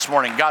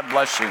morning. God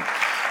bless you.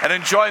 And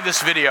enjoy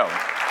this video.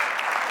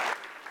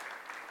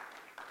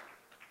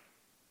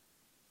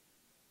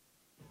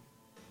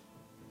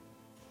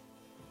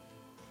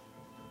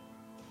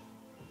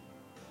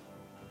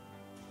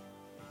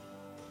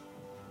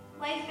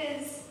 Life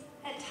is,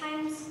 at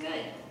times,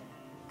 good,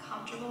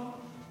 comfortable,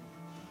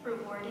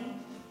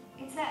 rewarding.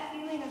 It's that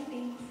feeling of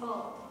being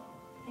full.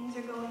 Things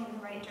are going in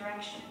the right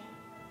direction.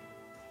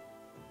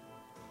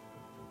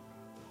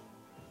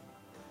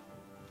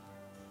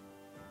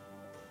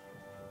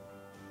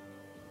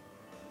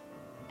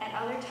 At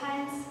other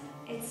times,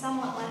 it's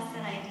somewhat less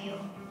than ideal.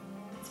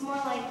 It's more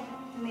like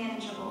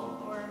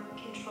manageable or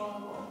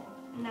controllable,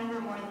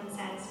 never more than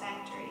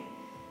satisfactory.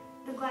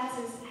 The glass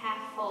is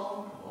half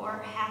full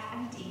or half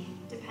empty,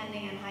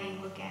 depending on how you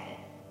look at it.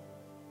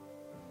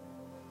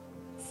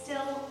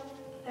 Still,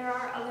 there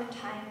are other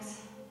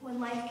times when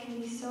life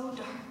can be so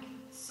dark,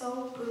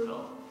 so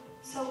brutal,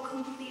 so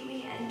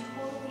completely and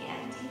totally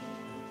empty,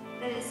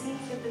 that it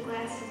seems that the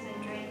glass has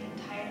been drained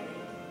entirely.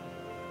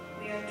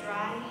 We are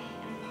dry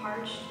and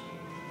parched,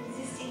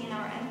 existing in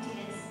our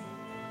emptiness,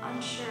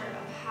 unsure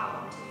of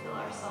how to fill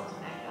ourselves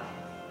back up.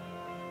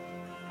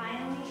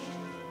 Finally,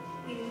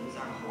 we lose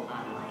our hold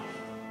on life,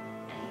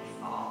 and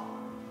we fall.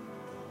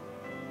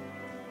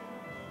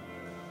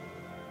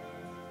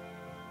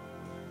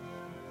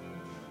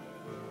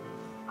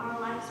 Our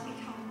lives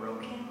become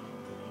broken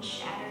and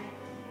shattered,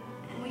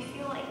 and we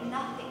feel like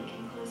nothing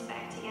can put us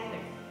back together.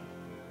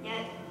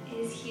 Yet, it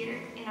is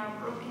here, in our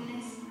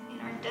brokenness, in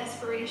our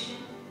desperation,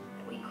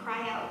 that we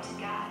cry out to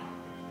God.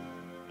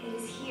 It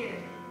is here,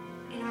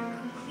 in our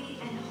complete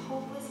and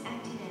hopeless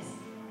emptiness,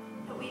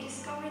 that we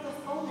discover the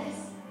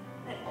fullness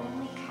that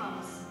only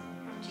comes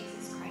from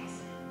Jesus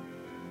Christ.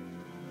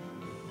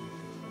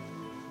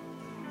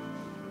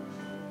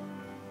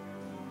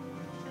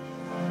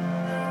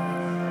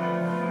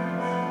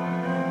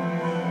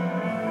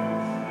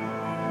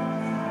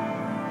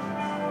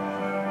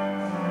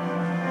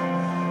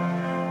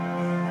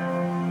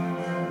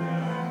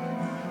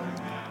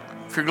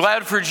 If you're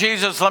glad for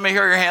Jesus, let me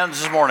hear your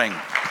hands this morning.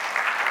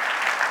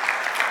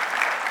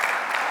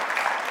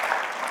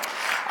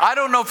 I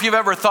don't know if you've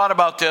ever thought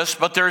about this,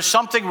 but there's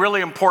something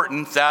really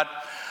important that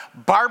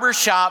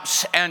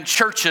barbershops and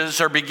churches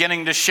are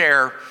beginning to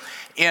share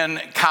in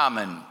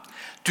common.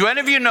 Do any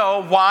of you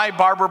know why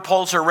barber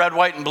poles are red,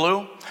 white, and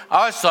blue? I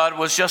always thought it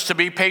was just to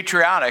be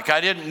patriotic.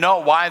 I didn't know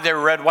why they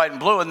were red, white, and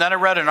blue. And then I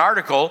read an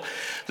article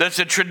that's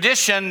a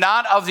tradition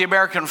not of the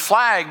American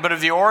flag, but of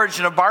the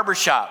origin of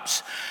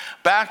barbershops.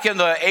 Back in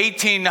the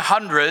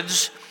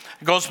 1800s,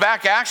 it goes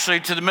back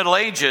actually to the Middle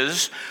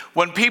Ages,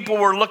 when people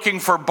were looking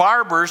for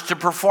barbers to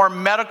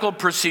perform medical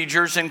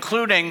procedures,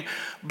 including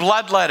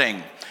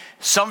bloodletting.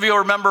 Some of you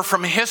remember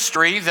from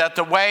history that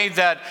the way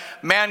that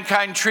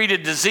mankind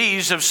treated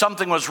disease, if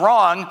something was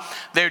wrong,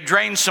 they'd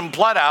drain some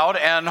blood out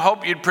and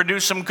hope you'd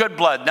produce some good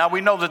blood. Now, we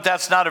know that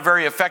that's not a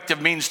very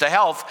effective means to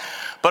health,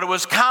 but it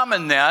was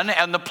common then,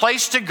 and the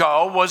place to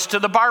go was to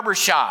the barber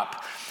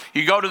shop.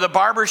 You go to the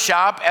barber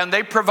shop, and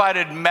they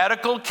provided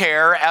medical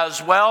care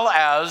as well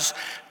as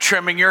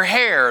trimming your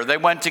hair. They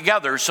went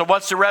together. So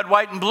what's the red,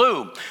 white, and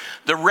blue?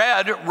 The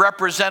red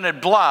represented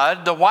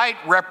blood, the white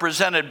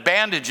represented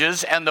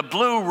bandages, and the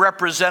blue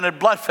represented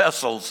blood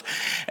vessels.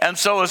 And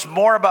so it's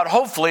more about,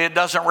 hopefully it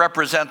doesn't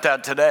represent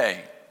that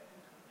today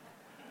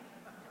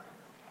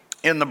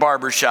in the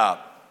barber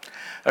shop.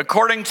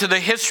 According to the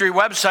history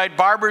website,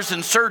 barbers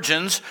and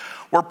surgeons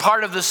were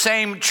part of the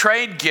same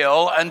trade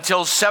guild until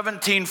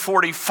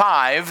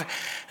 1745,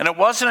 and it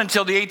wasn't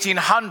until the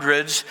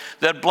 1800s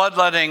that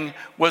bloodletting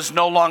was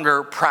no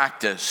longer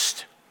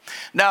practiced.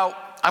 Now,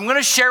 I'm going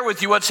to share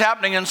with you what's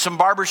happening in some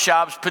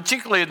barbershops,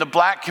 particularly in the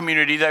black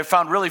community, that I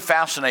found really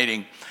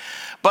fascinating.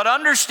 But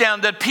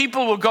understand that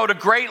people will go to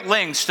great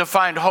lengths to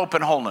find hope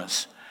and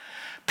wholeness.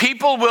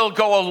 People will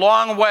go a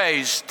long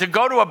ways. To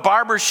go to a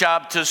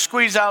barbershop to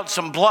squeeze out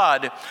some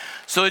blood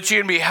so that you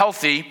can be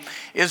healthy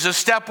is a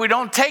step we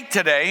don't take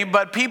today,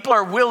 but people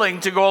are willing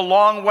to go a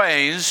long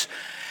ways.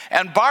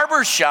 And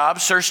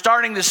barbershops are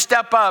starting to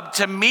step up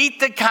to meet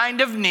the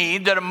kind of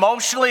need that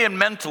emotionally and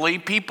mentally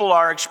people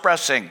are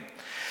expressing.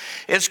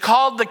 It's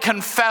called the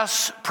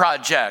Confess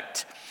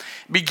Project.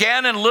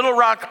 Began in Little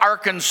Rock,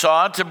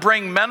 Arkansas, to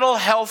bring mental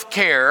health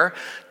care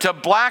to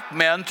black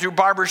men through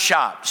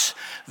barbershops.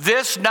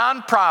 This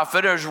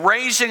nonprofit is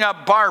raising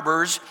up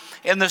barbers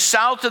in the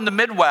South and the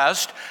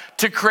Midwest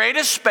to create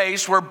a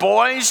space where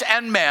boys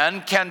and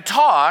men can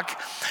talk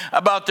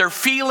about their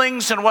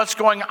feelings and what's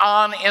going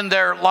on in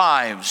their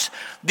lives.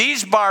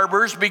 These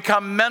barbers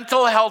become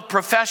mental health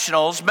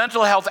professionals,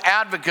 mental health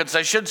advocates,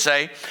 I should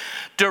say,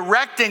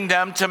 directing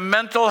them to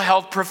mental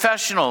health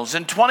professionals.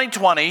 In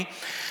 2020,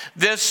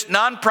 This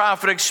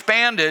nonprofit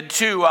expanded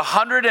to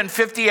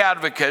 150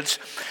 advocates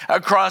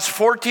across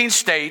 14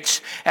 states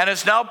and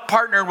has now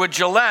partnered with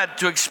Gillette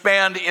to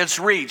expand its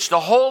reach. The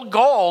whole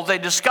goal, they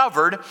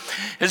discovered,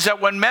 is that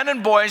when men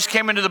and boys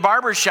came into the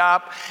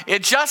barbershop,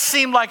 it just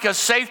seemed like a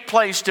safe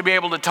place to be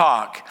able to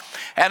talk.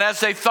 And as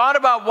they thought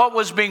about what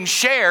was being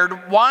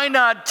shared, why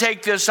not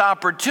take this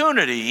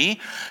opportunity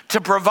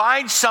to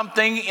provide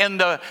something in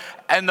the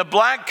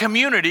black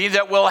community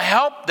that will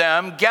help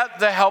them get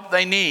the help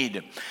they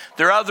need?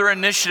 There are other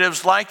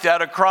initiatives like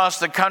that across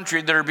the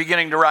country that are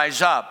beginning to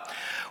rise up.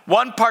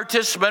 One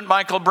participant,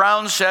 Michael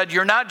Brown, said,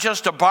 "You're not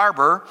just a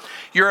barber,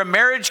 you're a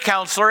marriage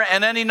counselor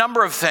and any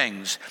number of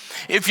things.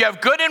 If you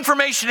have good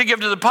information to give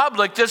to the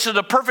public, this is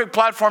a perfect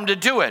platform to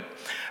do it."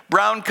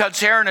 Brown cuts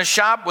hair in a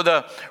shop with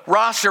a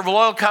roster of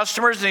loyal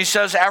customers, and he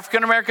says,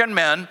 "African-American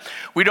men,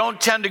 we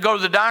don't tend to go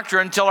to the doctor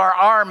until our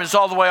arm is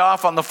all the way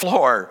off on the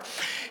floor."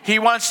 He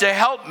wants to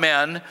help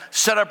men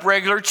set up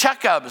regular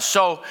checkups.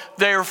 So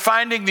they're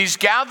finding these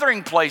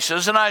gathering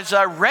places. And as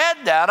I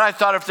read that, I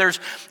thought, if there's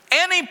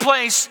any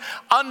place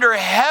under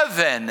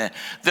heaven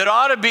that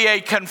ought to be a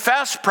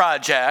confess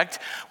project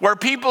where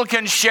people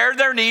can share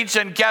their needs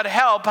and get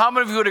help, how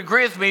many of you would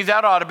agree with me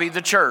that ought to be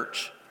the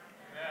church?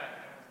 Amen.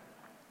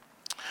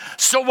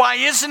 So why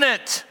isn't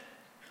it?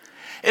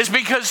 It's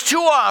because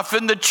too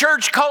often the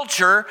church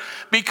culture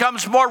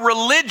becomes more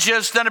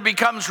religious than it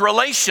becomes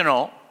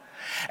relational.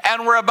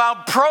 And we're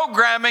about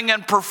programming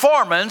and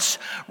performance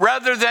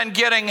rather than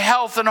getting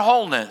health and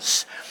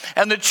wholeness.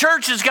 And the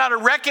church has got to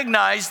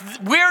recognize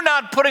we're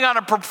not putting on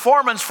a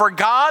performance for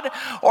God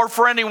or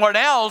for anyone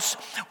else.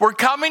 We're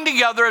coming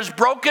together as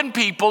broken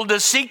people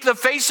to seek the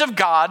face of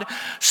God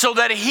so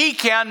that He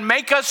can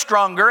make us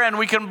stronger and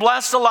we can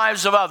bless the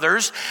lives of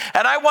others.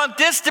 And I want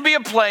this to be a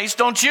place,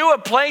 don't you? A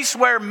place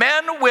where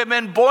men,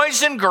 women,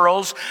 boys, and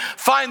girls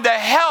find the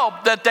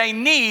help that they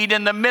need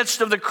in the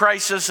midst of the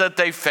crisis that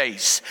they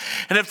face.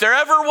 And if there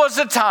ever was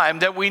a time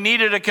that we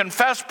needed a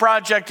confess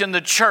project in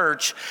the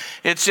church,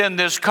 it's in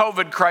this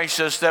COVID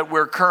crisis that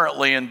we're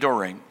currently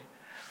enduring.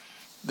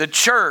 The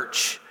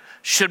church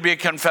should be a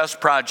confess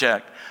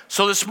project.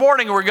 So this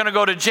morning we're going to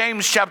go to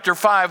James chapter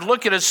 5,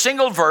 look at a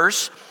single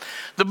verse.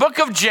 The book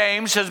of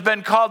James has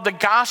been called the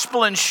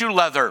gospel in shoe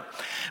leather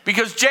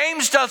because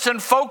James doesn't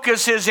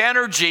focus his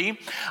energy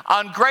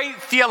on great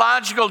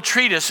theological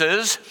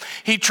treatises.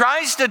 He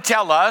tries to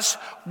tell us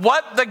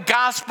what the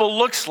gospel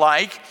looks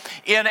like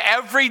in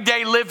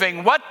everyday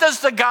living. What does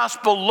the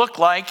gospel look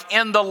like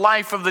in the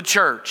life of the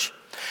church?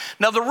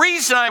 Now, the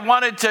reason I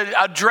wanted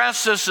to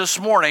address this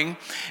morning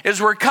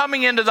is we're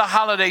coming into the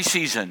holiday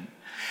season.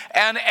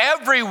 And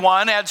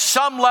everyone at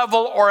some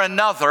level or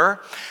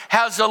another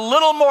has a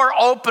little more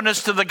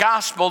openness to the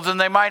gospel than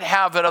they might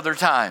have at other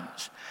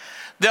times.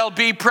 There'll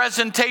be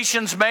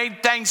presentations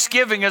made.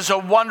 Thanksgiving is a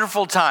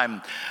wonderful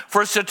time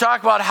for us to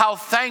talk about how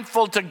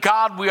thankful to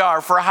God we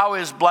are for how He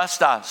has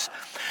blessed us.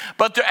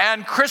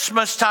 And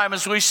Christmas time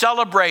as we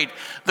celebrate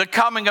the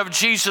coming of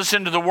Jesus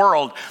into the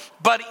world.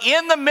 But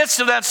in the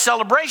midst of that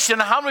celebration,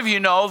 how many of you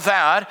know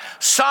that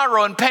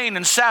sorrow and pain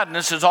and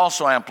sadness is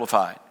also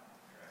amplified?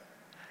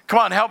 Come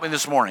on, help me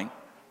this morning.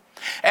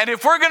 And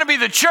if we're going to be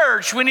the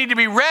church, we need to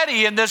be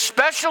ready in this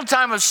special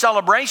time of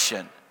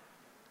celebration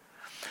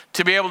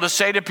to be able to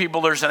say to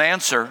people, there's an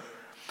answer,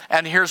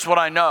 and here's what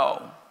I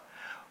know.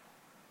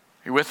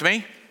 You with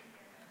me?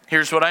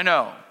 Here's what I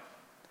know.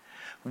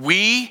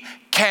 We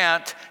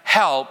can't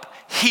help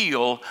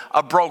heal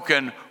a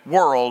broken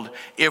world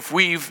if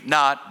we've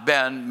not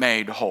been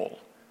made whole.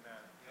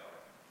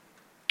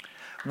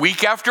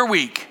 Week after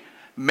week,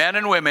 men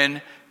and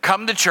women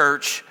come to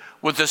church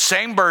with the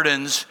same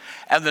burdens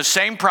and the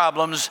same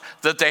problems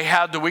that they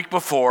had the week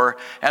before,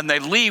 and they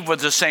leave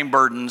with the same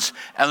burdens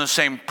and the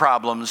same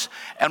problems.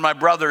 And my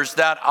brothers,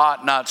 that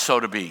ought not so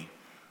to be.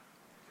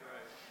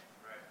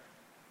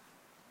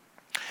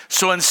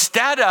 So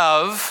instead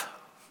of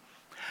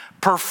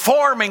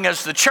performing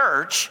as the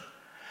church,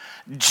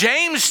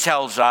 James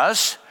tells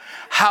us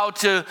how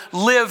to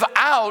live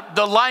out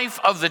the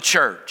life of the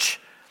church.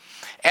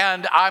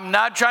 And I'm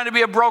not trying to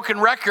be a broken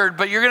record,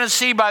 but you're going to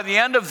see by the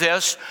end of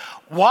this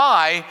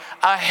why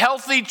a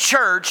healthy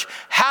church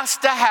has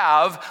to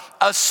have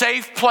a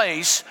safe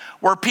place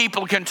where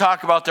people can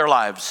talk about their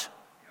lives.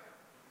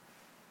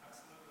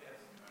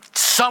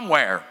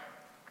 Somewhere.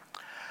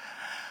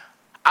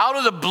 Out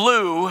of the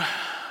blue,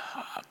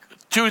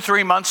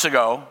 2-3 months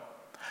ago,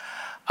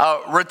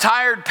 a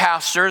retired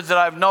pastor that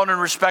I've known and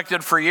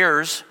respected for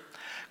years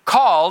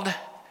called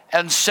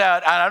and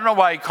said, and I don't know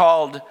why he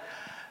called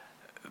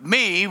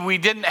me. We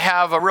didn't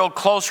have a real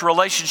close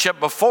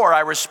relationship before. I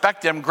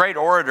respect him, great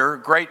orator,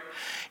 great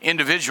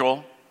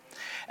individual.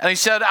 And he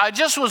said, I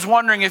just was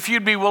wondering if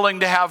you'd be willing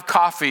to have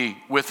coffee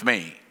with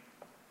me.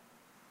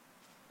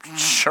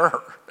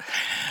 Sure.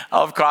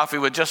 I'll have coffee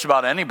with just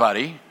about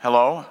anybody.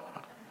 Hello?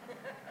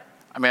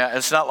 I mean,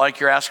 it's not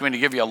like you're asking me to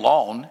give you a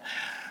loan.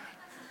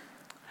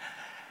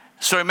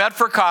 So we met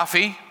for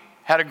coffee,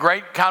 had a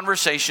great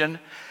conversation,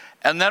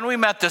 and then we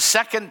met the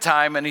second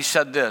time, and he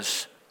said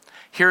this.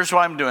 Here's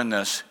why I'm doing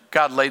this.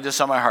 God laid this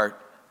on my heart.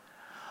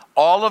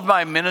 all of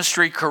my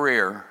ministry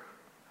career,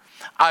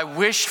 I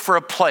wished for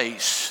a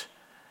place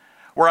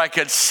where I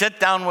could sit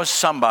down with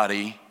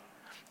somebody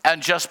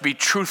and just be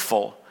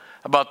truthful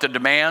about the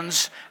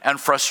demands and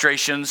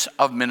frustrations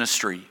of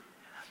ministry.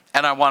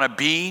 And I want to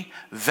be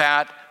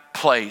that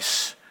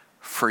place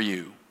for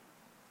you.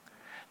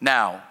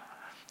 Now,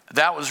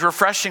 that was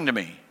refreshing to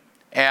me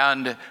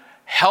and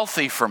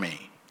healthy for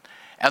me.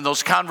 And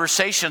those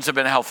conversations have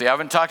been healthy. I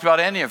haven't talked about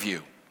any of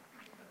you.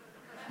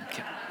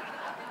 Okay.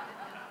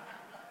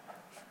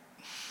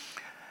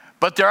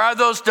 But there are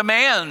those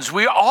demands.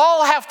 We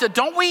all have to,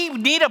 don't we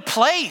need a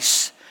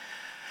place?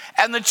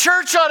 And the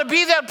church ought to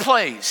be that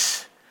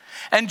place.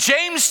 And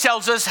James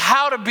tells us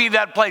how to be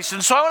that place.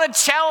 And so I want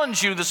to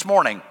challenge you this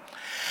morning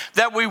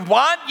that we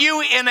want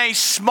you in a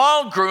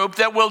small group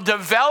that will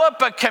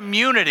develop a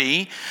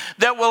community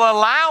that will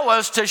allow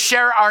us to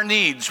share our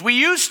needs. We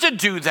used to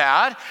do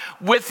that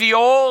with the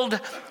old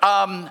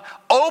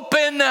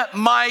open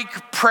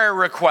mic prayer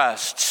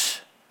requests.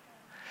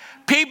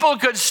 People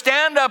could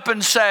stand up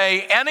and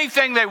say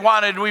anything they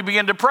wanted, we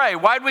begin to pray.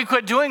 Why'd we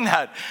quit doing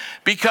that?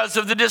 Because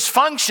of the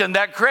dysfunction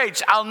that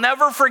creates. I'll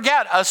never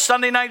forget a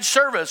Sunday night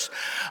service.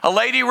 A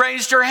lady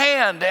raised her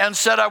hand and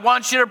said, I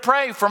want you to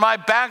pray for my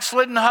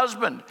backslidden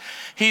husband.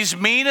 He's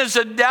mean as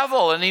a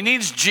devil and he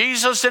needs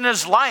Jesus in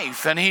his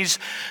life and he's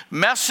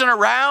messing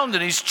around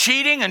and he's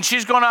cheating, and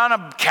she's going on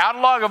a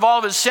catalog of all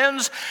of his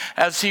sins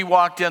as he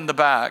walked in the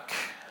back.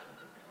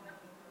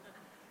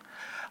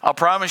 I'll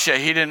promise you,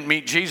 he didn't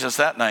meet Jesus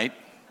that night.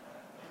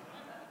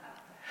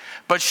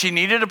 But she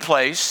needed a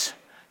place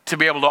to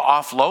be able to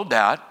offload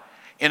that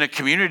in a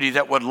community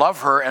that would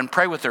love her and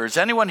pray with her. Is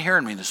anyone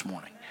hearing me this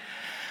morning?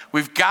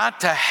 We've got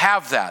to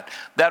have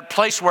that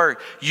place where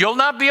you'll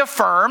not be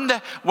affirmed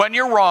when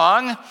you're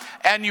wrong,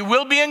 and you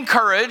will be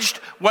encouraged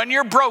when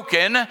you're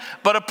broken,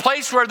 but a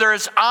place where there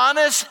is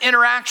honest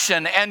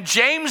interaction. And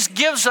James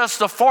gives us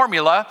the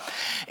formula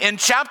in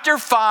chapter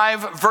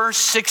 5, verse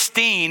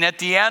 16 at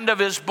the end of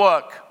his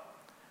book.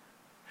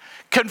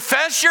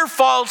 Confess your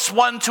faults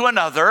one to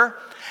another,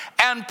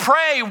 and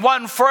pray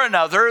one for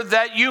another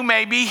that you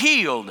may be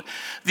healed.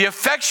 The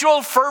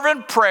effectual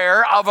fervent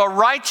prayer of a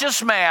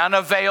righteous man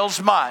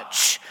avails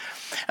much.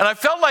 And I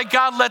felt like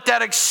God let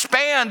that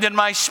expand in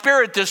my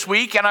spirit this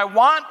week, and I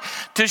want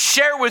to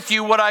share with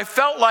you what I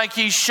felt like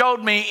he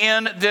showed me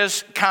in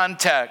this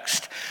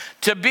context.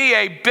 To be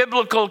a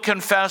biblical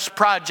confess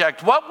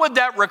project. What would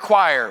that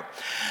require?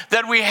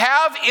 That we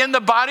have in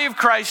the body of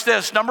Christ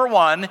this, number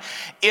one,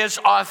 is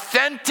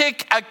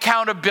authentic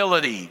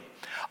accountability.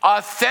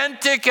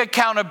 Authentic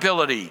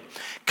accountability.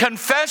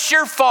 Confess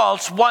your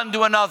faults one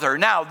to another.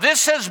 Now,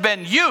 this has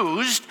been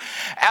used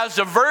as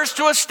a verse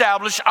to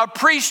establish a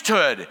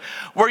priesthood,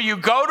 where you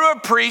go to a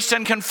priest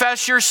and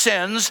confess your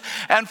sins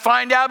and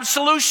find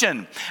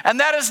absolution. And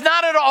that is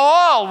not at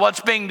all what's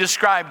being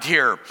described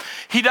here.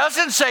 He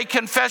doesn't say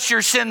confess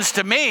your sins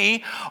to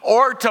me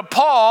or to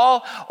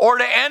Paul or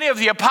to any of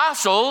the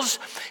apostles.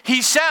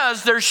 He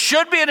says there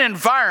should be an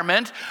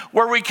environment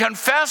where we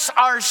confess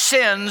our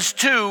sins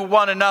to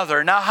one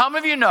another. Now, how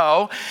many of you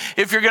know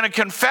if you're going to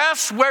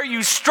confess where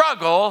you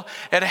struggle,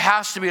 it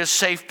has to be a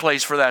safe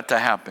place for that to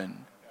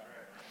happen?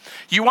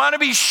 You want to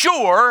be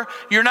sure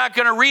you're not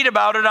going to read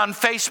about it on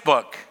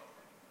Facebook.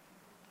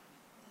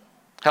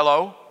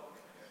 Hello?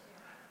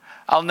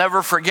 I'll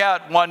never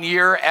forget one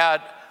year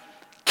at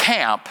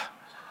camp.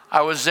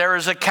 I was there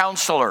as a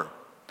counselor.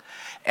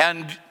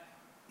 And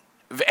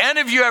if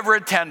any of you ever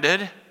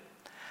attended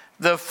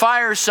the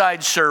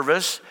fireside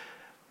service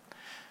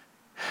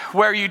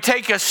where you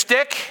take a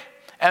stick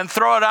and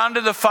throw it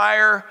onto the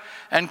fire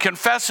and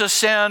confess a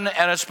sin,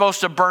 and it's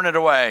supposed to burn it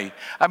away.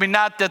 I mean,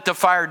 not that the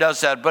fire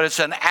does that, but it's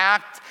an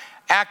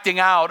acting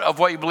out of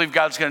what you believe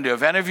God's going to do.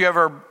 Have any of you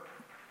ever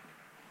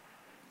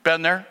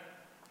been there?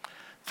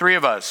 3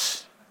 of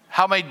us.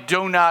 How many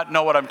do not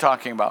know what I'm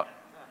talking about?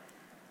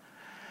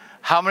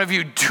 How many of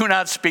you do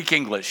not speak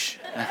English?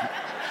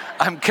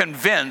 I'm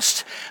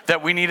convinced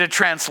that we need a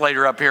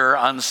translator up here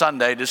on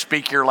Sunday to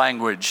speak your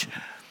language.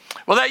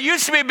 Well, that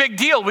used to be a big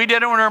deal. We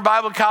did it when we were in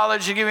Bible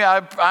college.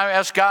 I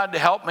asked God to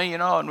help me,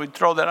 and we'd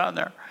throw that on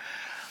there.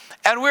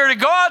 And we were to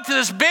go out to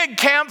this big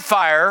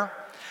campfire,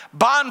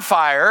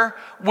 bonfire,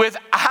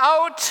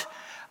 without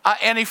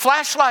any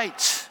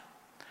flashlights.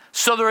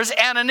 So there was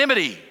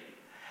anonymity.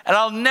 And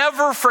I'll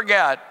never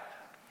forget,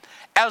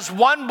 as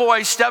one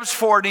boy steps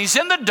forward, and he's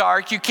in the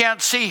dark, you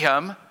can't see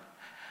him.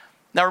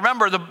 Now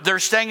remember, they're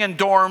staying in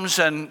dorms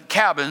and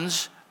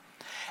cabins.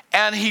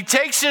 And he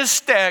takes his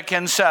stick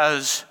and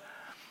says,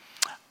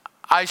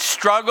 I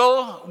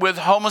struggle with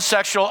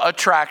homosexual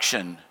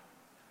attraction.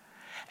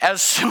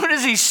 As soon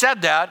as he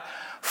said that,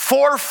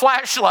 4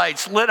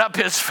 flashlights lit up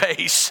his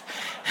face.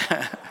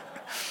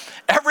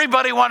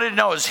 Everybody wanted to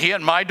know, is he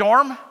in my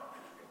dorm?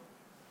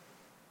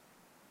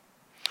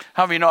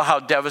 How many know how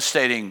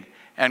devastating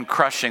and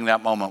crushing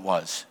that moment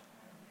was?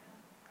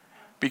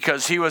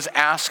 Because he was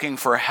asking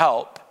for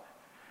help,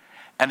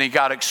 and he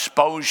got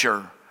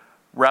exposure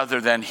rather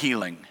than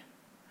healing.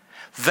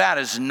 That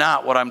is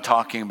not what I'm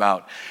talking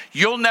about.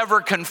 You'll never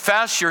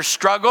confess your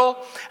struggle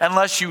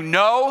unless you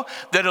know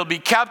that it'll be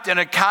kept in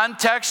a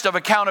context of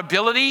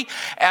accountability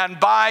and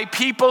by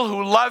people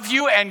who love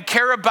you and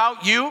care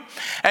about you.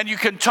 And you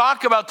can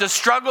talk about the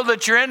struggle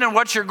that you're in and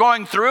what you're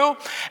going through.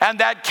 And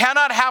that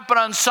cannot happen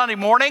on Sunday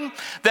morning.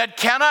 That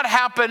cannot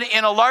happen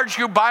in a large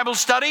group Bible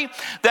study.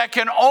 That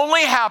can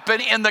only happen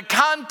in the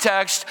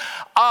context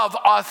of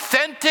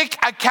authentic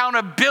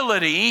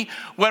accountability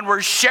when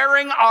we're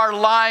sharing our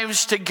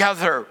lives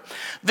together.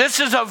 This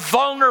is a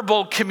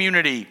vulnerable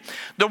community.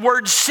 The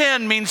word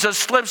sin means a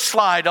slip,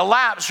 slide, a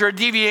lapse, or a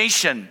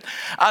deviation,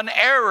 an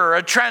error,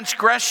 a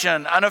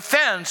transgression, an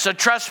offense, a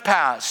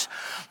trespass.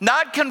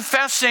 Not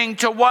confessing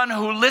to one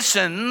who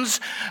listens,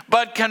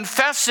 but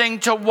confessing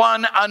to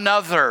one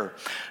another.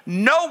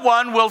 No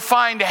one will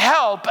find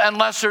help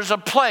unless there's a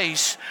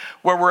place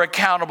where we're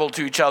accountable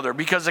to each other.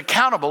 Because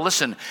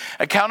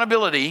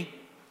accountability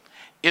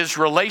is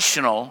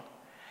relational,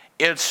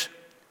 it's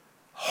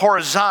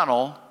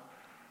horizontal,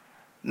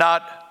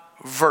 not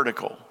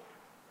vertical.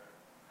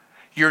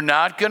 You're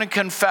not going to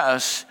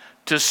confess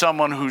to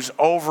someone who's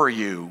over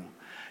you.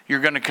 You're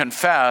going to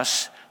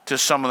confess to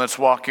someone that's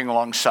walking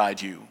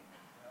alongside you.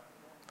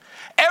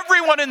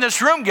 Everyone in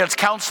this room gets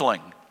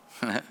counseling.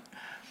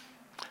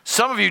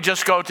 Some of you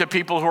just go to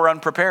people who are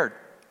unprepared.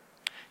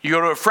 You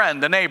go to a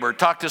friend, a neighbor,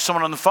 talk to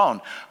someone on the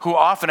phone who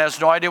often has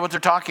no idea what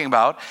they're talking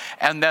about,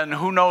 and then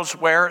who knows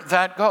where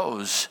that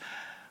goes.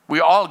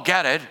 We all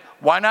get it.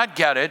 Why not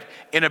get it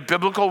in a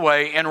biblical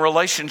way in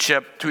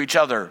relationship to each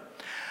other?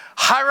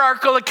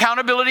 Hierarchical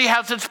accountability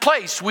has its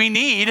place. We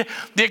need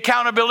the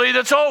accountability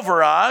that's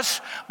over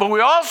us, but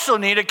we also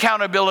need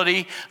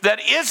accountability that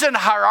isn't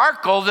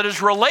hierarchical, that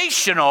is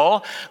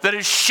relational, that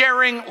is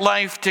sharing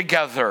life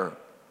together.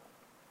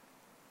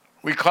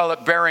 We call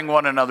it bearing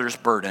one another's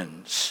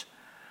burdens.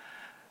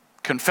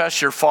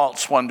 Confess your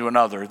faults one to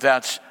another.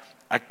 That's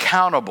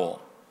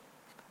accountable,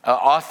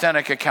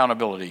 authentic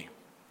accountability.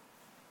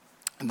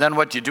 And then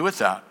what do you do with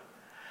that?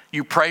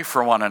 You pray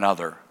for one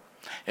another.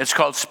 It's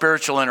called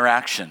spiritual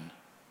interaction.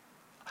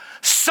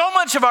 So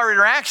much of our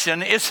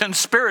interaction isn't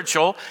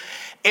spiritual.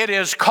 It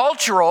is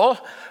cultural,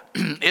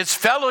 it's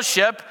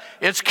fellowship,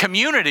 it's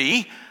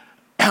community.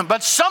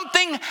 But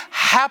something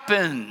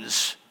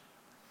happens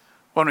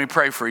when we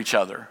pray for each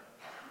other.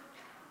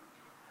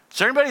 Is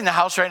there anybody in the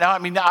house right now? I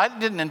mean, I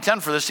didn't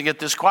intend for this to get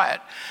this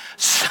quiet.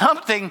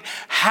 Something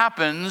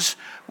happens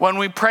when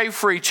we pray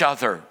for each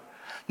other.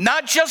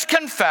 Not just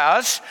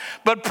confess,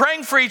 but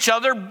praying for each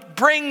other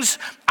brings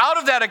out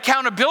of that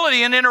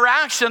accountability and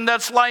interaction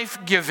that's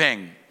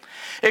life-giving.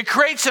 It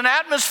creates an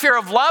atmosphere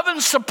of love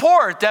and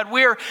support that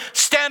we're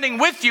standing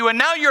with you, and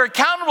now you're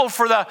accountable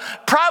for the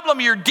problem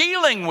you're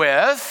dealing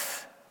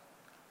with,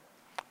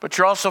 but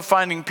you're also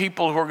finding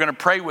people who are going to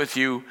pray with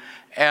you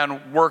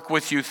and work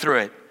with you through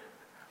it.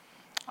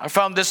 I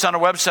found this on a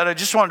website I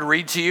just wanted to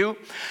read to you.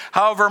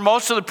 However,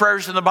 most of the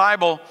prayers in the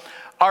Bible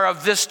are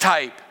of this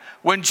type.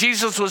 When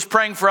Jesus was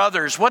praying for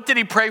others, what did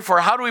he pray for?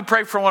 How do we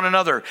pray for one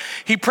another?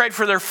 He prayed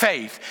for their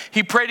faith.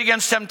 He prayed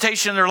against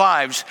temptation in their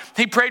lives.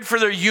 He prayed for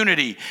their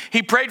unity.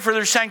 He prayed for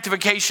their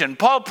sanctification.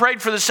 Paul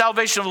prayed for the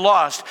salvation of the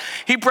lost.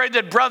 He prayed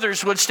that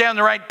brothers would stay on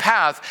the right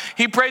path.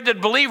 He prayed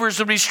that believers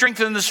would be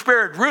strengthened in the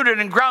Spirit,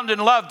 rooted and grounded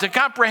in love, to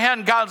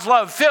comprehend God's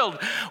love, filled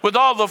with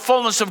all the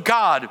fullness of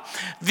God.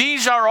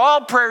 These are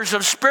all prayers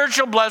of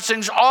spiritual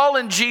blessings, all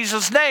in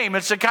Jesus' name.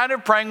 It's the kind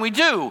of praying we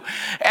do.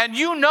 And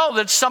you know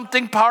that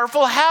something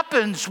powerful happens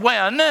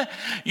when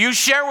you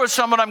share with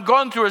someone, I'm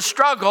going through a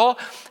struggle,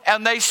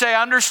 and they say,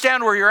 I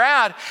understand where you're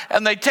at,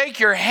 and they take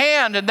your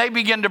hand and they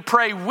begin to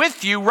pray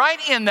with you right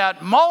in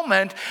that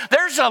moment.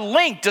 There's a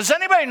link. Does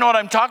anybody know what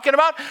I'm talking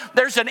about?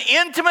 There's an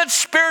intimate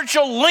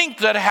spiritual link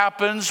that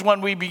happens when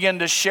we begin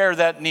to share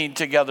that need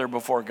together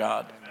before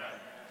God.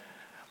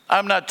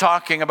 I'm not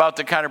talking about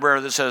the kind of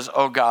prayer that says,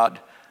 oh God,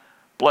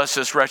 bless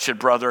this wretched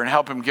brother and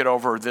help him get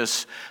over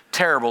this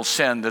terrible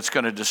sin that's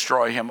going to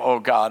destroy him. Oh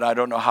God, I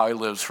don't know how he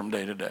lives from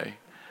day to day.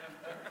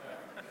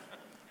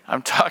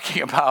 I'm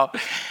talking about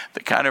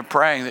the kind of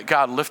praying that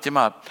God lift him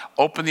up,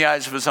 open the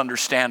eyes of his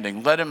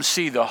understanding, let him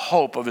see the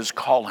hope of his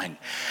calling.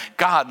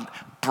 God,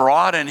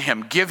 broaden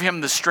him, give him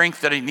the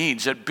strength that he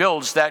needs. It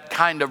builds that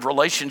kind of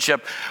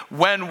relationship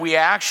when we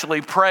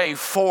actually pray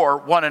for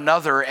one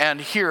another and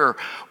hear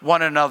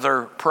one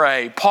another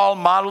pray. Paul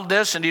modeled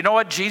this, and do you know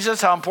what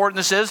how important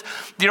this is?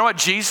 Do you know what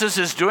Jesus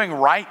is doing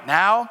right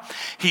now?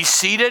 He's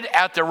seated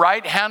at the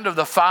right hand of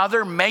the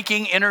Father,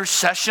 making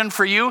intercession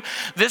for you.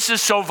 This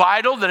is so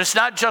vital that it's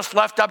not just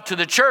left up to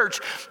the church.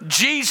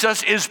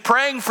 Jesus is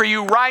praying for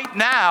you right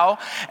now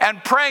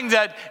and praying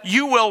that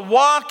you will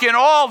walk in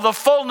all the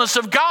fullness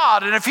of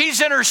God. And if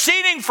he's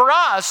interceding for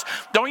us,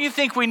 don't you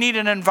think we need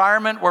an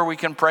environment where we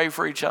can pray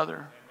for each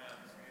other?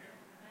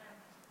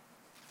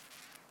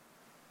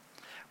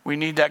 We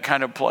need that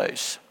kind of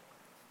place.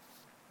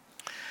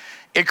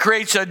 It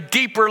creates a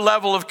deeper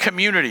level of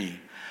community,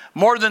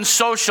 more than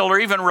social or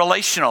even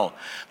relational.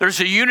 There's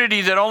a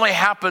unity that only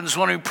happens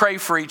when we pray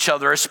for each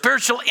other, a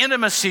spiritual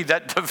intimacy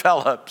that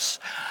develops.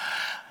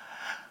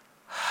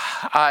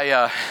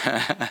 I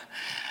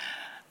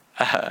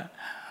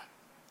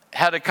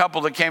had a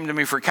couple that came to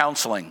me for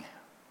counseling,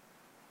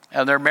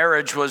 and their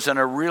marriage was in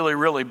a really,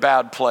 really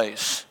bad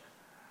place.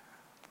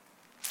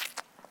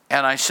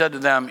 And I said to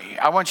them,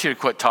 I want you to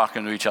quit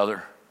talking to each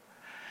other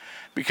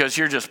because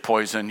you're just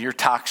poison. You're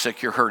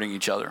toxic. You're hurting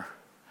each other.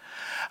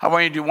 I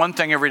want you to do one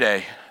thing every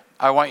day.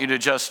 I want you to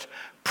just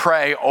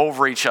pray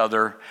over each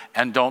other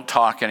and don't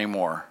talk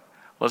anymore.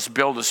 Let's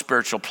build a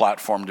spiritual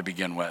platform to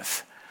begin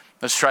with.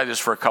 Let's try this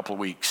for a couple of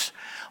weeks.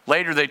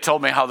 Later, they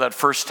told me how that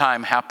first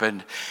time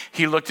happened.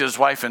 He looked at his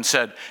wife and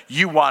said,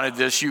 you wanted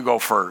this, you go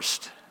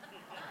first.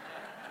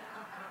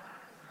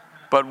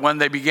 But when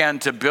they began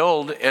to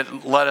build,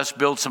 it let us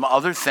build some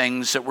other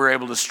things that were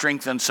able to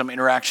strengthen some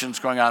interactions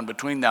going on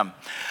between them.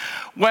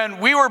 When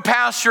we were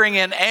pastoring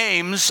in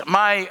Ames,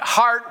 my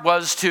heart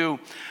was to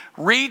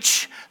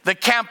reach the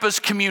campus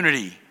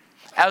community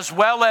as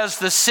well as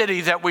the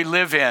city that we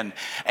live in.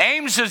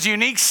 Ames is a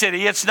unique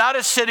city. It's not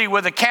a city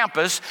with a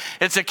campus.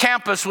 It's a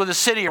campus with a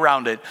city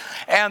around it.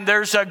 And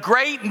there's a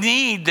great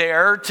need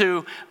there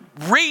to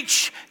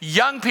reach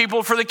young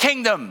people for the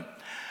kingdom.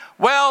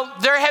 Well,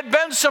 there had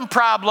been some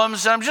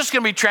problems, and I'm just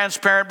going to be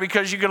transparent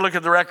because you can look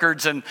at the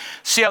records and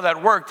see how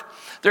that worked.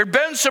 There had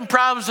been some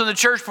problems in the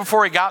church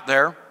before he got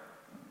there.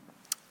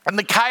 And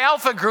the Chi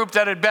Alpha group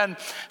that had been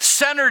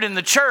centered in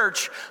the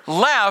church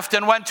left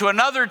and went to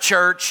another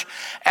church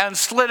and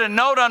slid a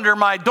note under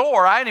my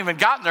door. I hadn't even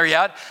gotten there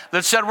yet,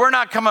 that said, we're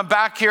not coming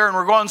back here and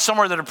we're going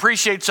somewhere that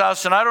appreciates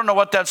us. And I don't know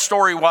what that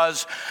story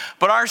was,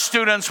 but our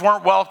students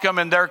weren't welcome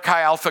in their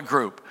Chi Alpha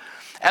group.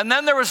 And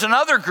then there was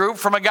another group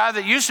from a guy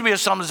that used to be a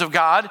Sons of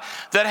God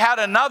that had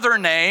another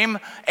name.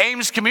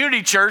 Ames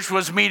Community Church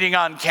was meeting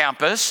on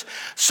campus.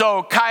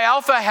 So Chi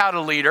Alpha had a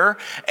leader.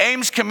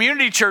 Ames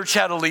Community Church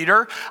had a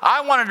leader.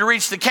 I wanted to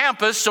reach the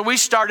campus, so we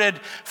started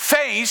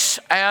FACE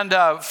and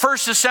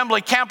First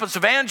Assembly Campus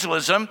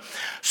Evangelism.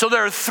 So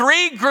there are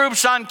 3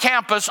 groups on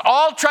campus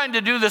all trying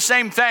to do the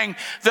same thing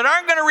that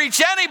aren't going to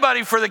reach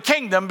anybody for the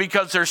kingdom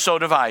because they're so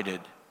divided.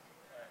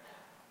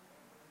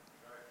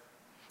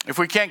 If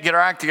we can't get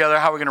our act together,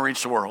 how are we going to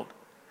reach the world?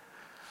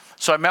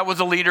 So I met with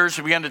the leaders.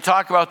 We began to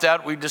talk about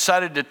that. We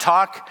decided to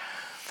talk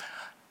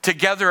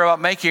together about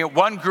making it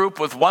one group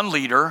with one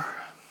leader.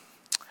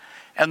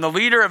 And the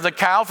leader of the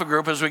Chi Alpha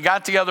group, as we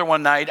got together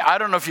one night, I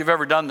don't know if you've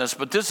ever done this,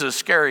 but this is a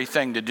scary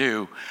thing to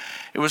do.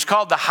 It was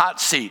called the hot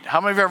seat.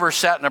 How many of you ever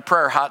sat in a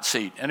prayer hot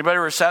seat? Anybody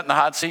ever sat in the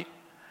hot seat?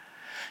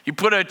 You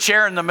put a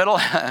chair in the middle.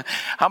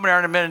 How many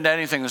aren't admitted to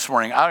anything this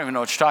morning? I don't even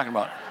know what you're talking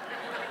about.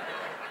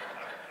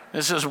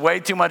 This is way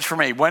too much for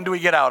me. When do we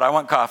get out? I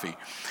want coffee.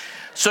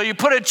 So you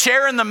put a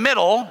chair in the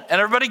middle,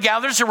 and everybody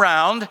gathers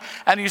around,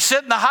 and you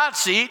sit in the hot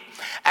seat,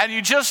 and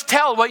you just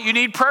tell what you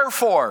need prayer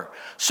for.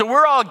 So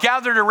we're all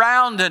gathered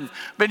around and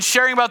been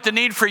sharing about the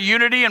need for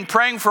unity and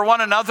praying for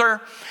one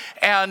another.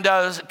 And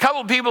a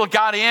couple of people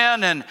got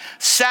in and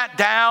sat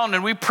down,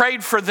 and we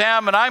prayed for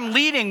them. And I'm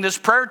leading this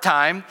prayer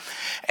time.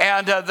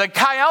 And the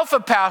Chi Alpha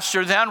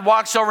pastor then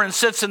walks over and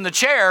sits in the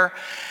chair,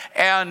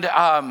 and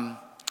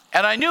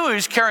I knew he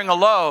was carrying a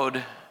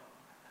load.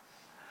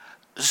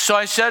 So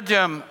I said to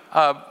him,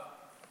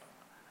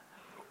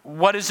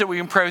 what is it we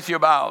can pray with you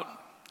about?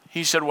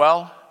 He said,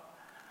 well,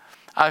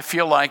 I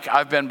feel like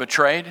I've been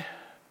betrayed.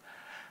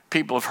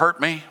 People have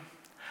hurt me.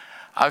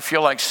 I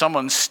feel like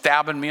someone's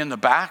stabbing me in the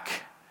back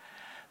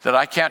that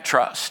I can't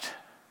trust.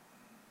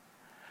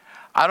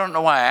 I don't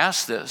know why I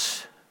asked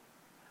this,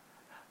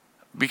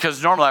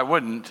 because normally I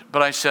wouldn't,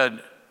 but I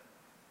said,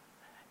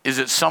 is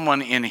it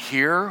someone in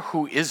here?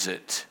 Who is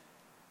it?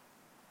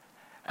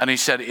 And he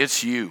said,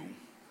 it's you.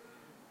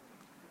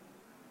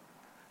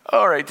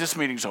 All right, this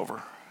meeting's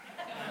over.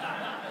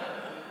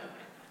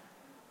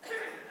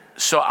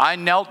 So I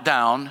knelt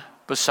down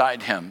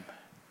beside him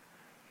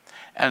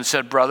and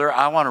said, brother,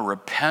 I want to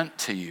repent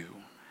to you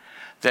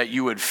that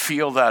you would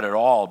feel that at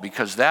all,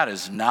 because that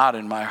is not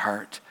in my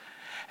heart.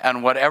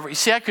 And whatever, you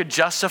see, I could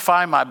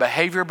justify my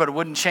behavior, but it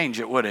wouldn't change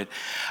it, would it?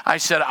 I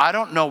said, I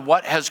don't know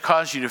what has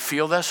caused you to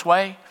feel this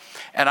way.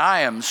 And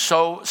I am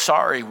so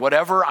sorry.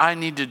 Whatever I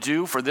need to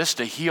do for this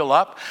to heal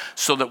up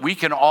so that we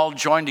can all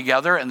join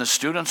together, and the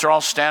students are all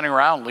standing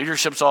around,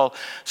 leadership's all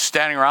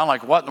standing around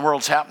like, what in the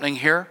world's happening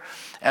here?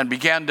 And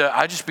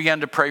I just began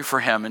to pray for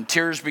him, and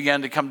tears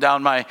began to come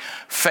down my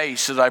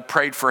face as I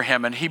prayed for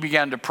him, and he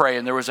began to pray,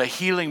 and there was a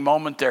healing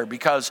moment there,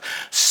 because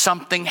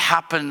something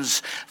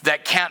happens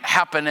that can't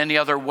happen any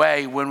other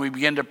way when we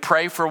begin to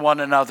pray for one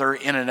another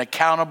in an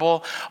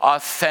accountable,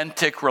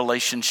 authentic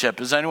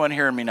relationship. Is anyone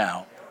hearing me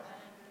now?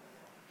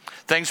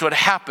 Things would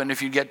happen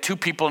if you get 2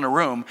 people in a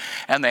room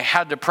and they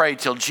had to pray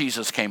till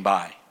Jesus came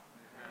by.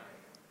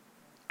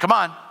 Come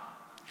on.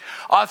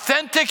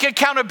 Authentic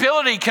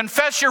accountability.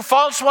 Confess your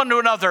faults one to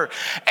another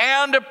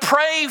and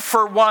pray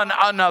for one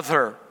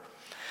another.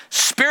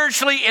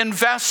 Spiritually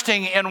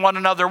investing in one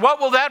another. What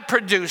will that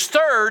produce?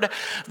 Third,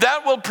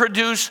 that will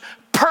produce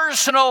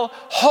personal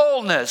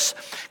wholeness.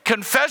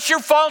 Confess your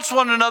faults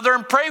one another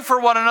and pray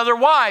for one another.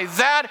 Why?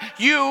 That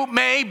you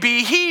may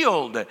be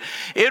healed.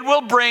 It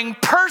will bring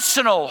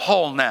personal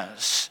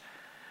wholeness.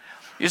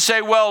 You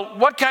say, well,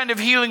 what kind of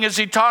healing is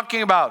he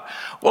talking about?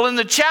 Well, in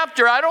the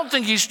chapter, I don't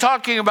think he's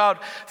talking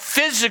about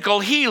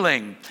physical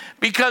healing,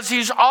 because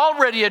he's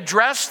already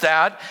addressed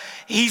that.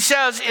 He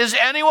says, is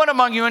anyone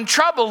among you in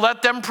trouble?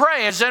 Let them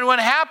pray. Is anyone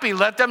happy?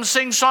 Let them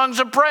sing songs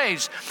of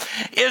praise.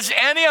 Is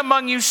any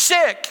among you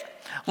sick?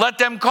 Let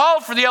them call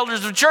for the elders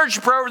of the church,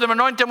 pray over them,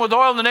 anoint them with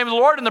oil in the name of the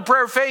Lord, and the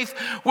prayer of faith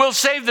will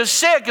save the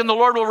sick, and the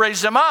Lord will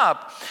raise them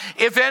up.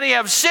 If any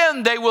have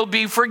sinned, they will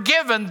be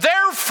forgiven.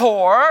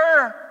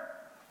 Therefore,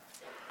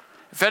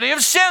 if any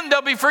have sinned,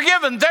 they'll be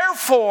forgiven.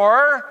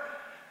 Therefore,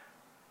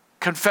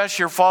 confess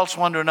your faults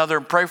one to another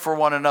and pray for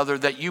one another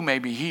that you may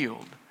be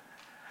healed.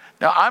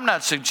 Now, I'm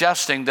not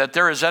suggesting that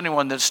there is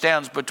anyone that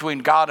stands between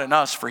God and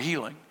us for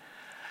healing.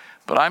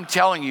 But I'm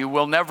telling you,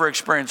 we'll never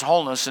experience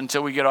wholeness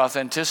until we get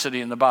authenticity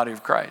in the body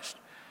of Christ.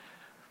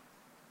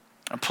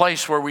 A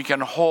place where we can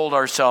hold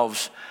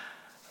ourselves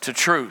to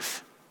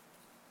truth.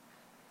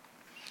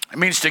 It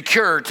means to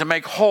cure, to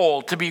make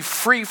whole, to be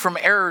free from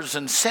errors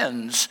and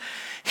sins,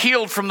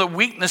 healed from the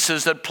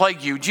weaknesses that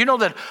plague you. Do you know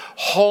that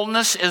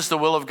wholeness is the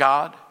will of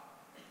God?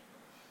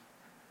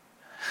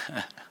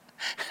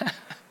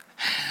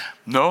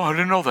 No, I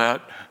didn't know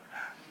that.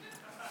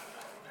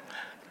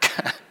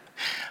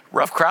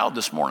 Rough crowd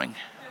this morning.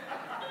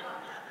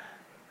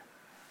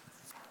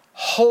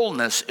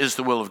 Wholeness is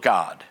the will of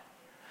God.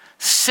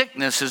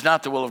 Sickness is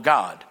not the will of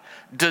God.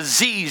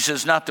 Disease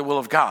is not the will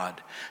of God.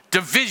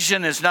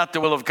 Division is not the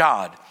will of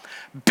God.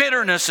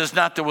 Bitterness is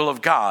not the will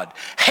of God.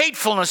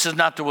 Hatefulness is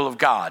not the will of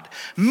God.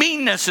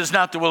 Meanness is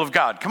not the will of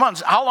God. Come on,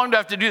 how long do I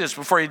have to do this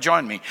before you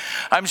join me?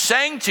 I'm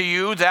saying to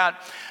you that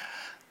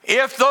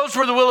if those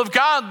were the will of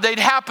God, they'd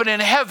happen in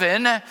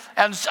heaven.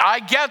 And I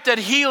get that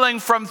healing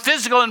from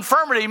physical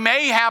infirmity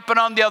may happen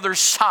on the other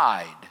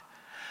side.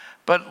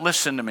 But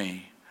listen to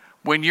me.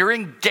 When you're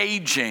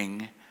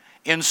engaging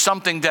in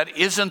something that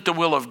isn't the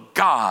will of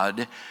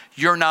God,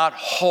 you're not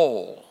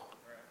whole.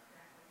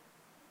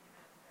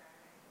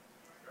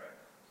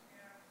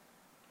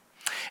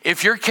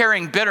 If you're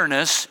carrying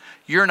bitterness,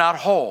 you're not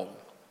whole.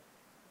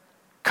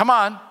 Come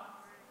on.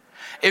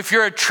 If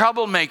you're a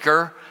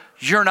troublemaker,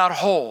 you're not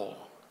whole.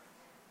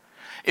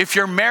 If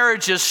your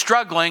marriage is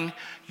struggling,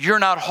 you're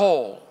not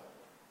whole.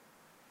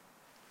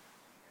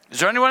 Is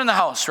there anyone in the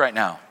house right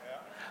now?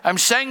 I'm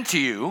saying to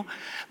you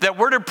that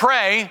we're to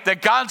pray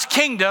that God's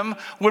kingdom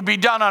would be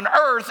done on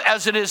earth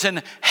as it is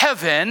in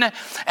heaven,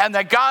 and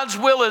that God's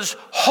will is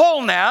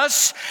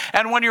wholeness.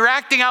 And when you're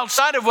acting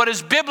outside of what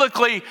is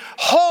biblically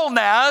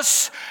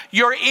wholeness,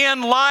 you're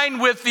in line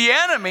with the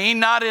enemy,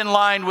 not in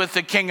line with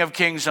the King of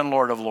Kings and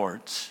Lord of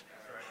Lords.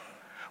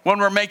 When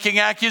we're making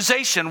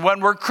accusation, when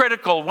we're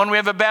critical, when we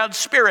have a bad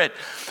spirit,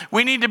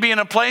 we need to be in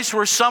a place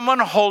where someone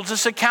holds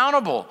us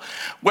accountable,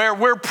 where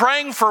we're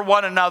praying for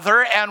one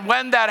another. And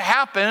when that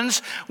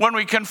happens, when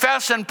we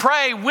confess and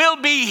pray,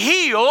 we'll be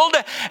healed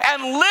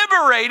and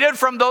liberated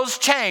from those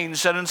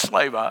chains that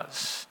enslave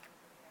us.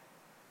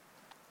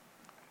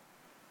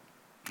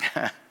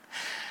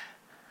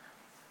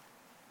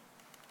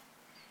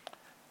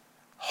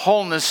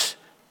 Wholeness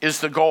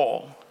is the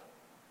goal.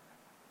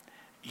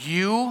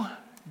 You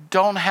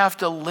don't have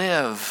to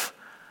live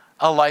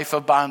a life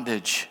of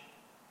bondage.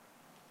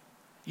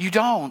 You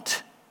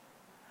don't.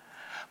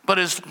 But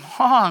as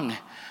long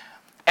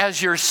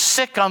as you're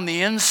sick on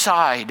the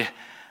inside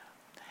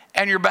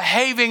and you're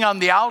behaving on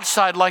the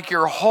outside like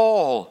you're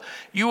whole,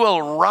 you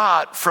will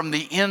rot from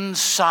the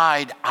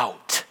inside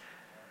out.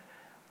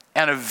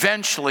 And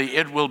eventually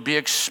it will be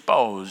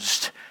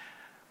exposed.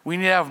 We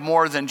need to have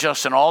more than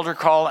just an altar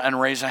call and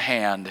raise a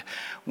hand.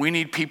 We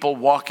need people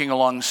walking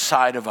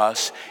alongside of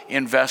us,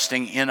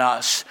 investing in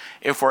us,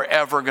 if we're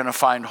ever going to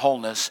find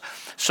wholeness.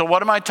 So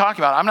what am I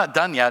talking about? I'm not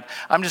done yet.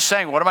 I'm just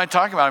saying, what am I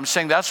talking about? I'm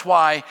saying that's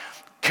why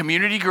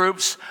community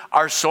groups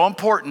are so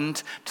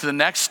important to the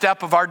next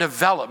step of our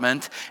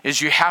development.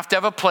 Is you have to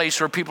have a place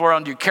where people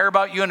around you care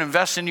about you and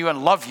invest in you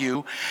and love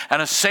you,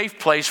 and a safe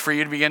place for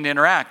you to begin to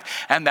interact.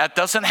 And that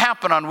doesn't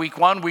happen on week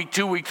 1, week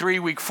 2, week 3,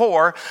 week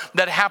 4.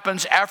 That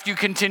happens after you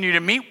continue to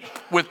meet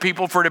with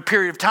people for a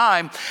period of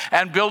time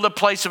and build a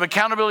place of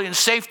accountability and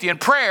safety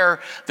and prayer,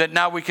 that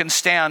now we can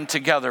stand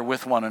together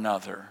with one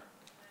another.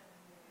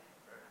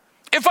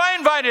 If I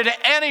invited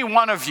any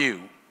one of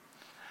you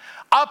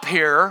up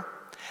here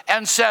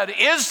and said,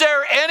 is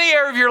there any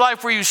area of your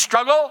life where you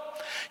struggle?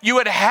 You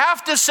would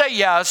have to say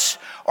yes,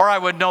 or I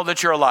would know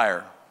that you're a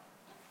liar.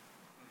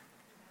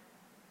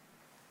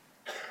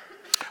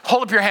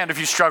 Hold up your hand if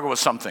you struggle with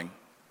something.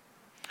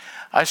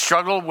 I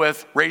struggle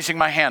with raising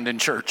my hand in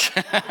church.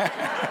 It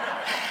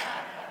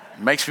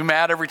makes me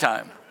mad every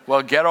time.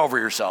 Well, get over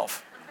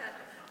yourself.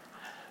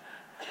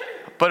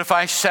 But if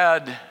I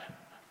said,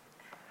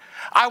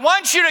 I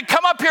want you to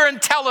come up here and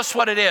tell us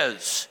what it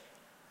is,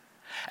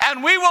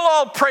 and we will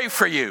all pray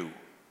for you,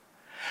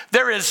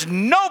 there is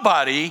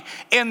nobody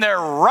in their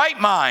right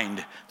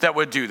mind that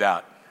would do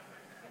that.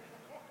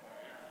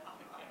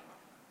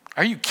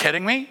 Are you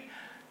kidding me?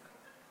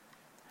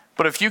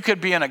 But if you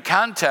could be in a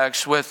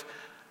context with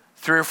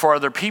 3 or 4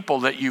 other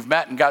people that you've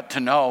met and got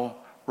to know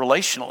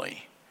relationally,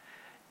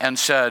 and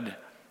said,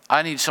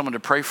 I need someone to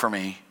pray for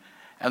me,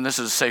 and this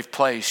is a safe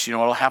place. You know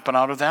what will happen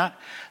out of that?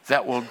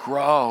 That will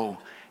grow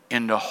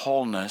into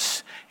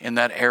wholeness in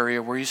that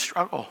area where you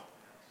struggle.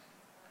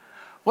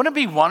 Wouldn't it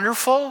be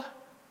wonderful?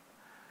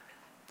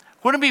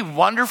 Wouldn't it be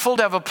wonderful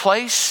to have a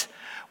place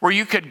where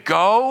you could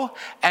go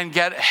and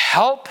get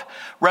help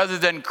rather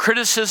than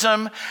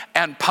criticism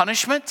and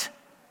punishment?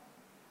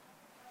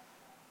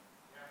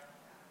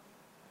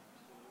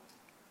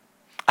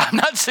 I'm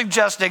not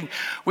suggesting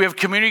we have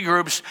community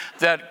groups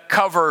that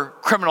cover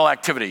criminal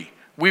activity.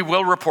 We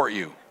will report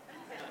you.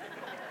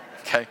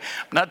 Okay?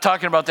 I'm not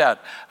talking about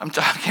that. I'm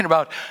talking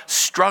about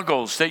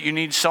struggles that you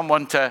need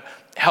someone to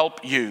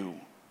help you.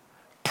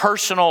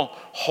 Personal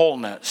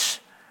wholeness.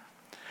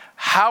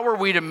 How are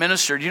we to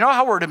minister? Do you know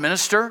how we're to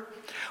minister?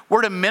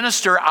 We're to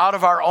minister out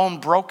of our own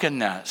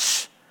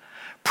brokenness.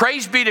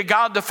 Praise be to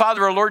God, the Father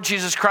of our Lord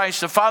Jesus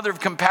Christ, the Father of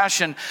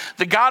compassion,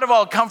 the God of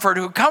all comfort,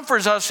 who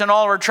comforts us in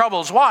all our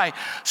troubles. Why?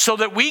 So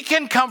that we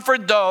can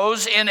comfort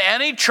those in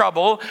any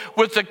trouble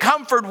with the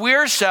comfort we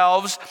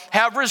ourselves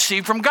have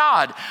received from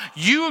God.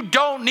 You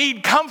don't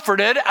need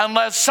comforted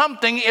unless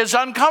something is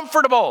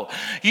uncomfortable.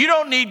 You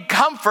don't need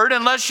comfort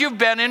unless you've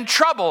been in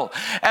trouble.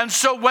 And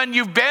so when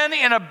you've been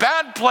in a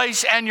bad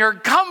place and you're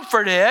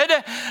comforted,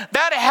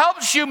 that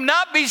helps you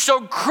not be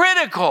so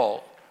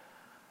critical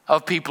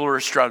of people who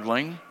are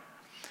struggling.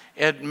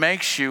 It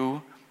makes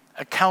you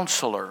a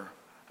counselor,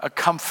 a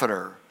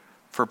comforter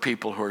for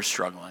people who are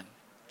struggling.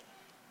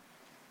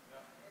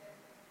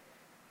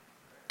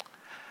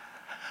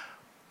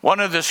 One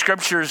of the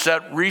scriptures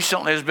that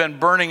recently has been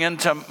burning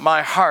into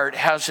my heart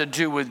has to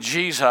do with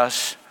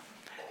Jesus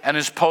and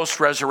his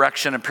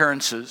post-resurrection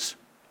appearances.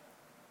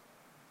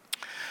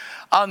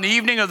 On the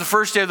evening of the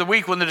first day of the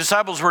week, when the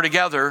disciples were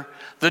together,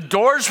 the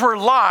doors were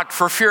locked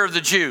for fear of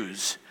the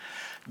Jews.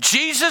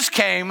 Jesus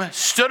came,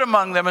 stood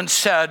among them, and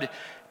said,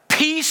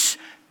 "Peace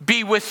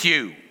be with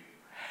you."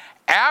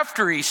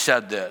 After he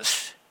said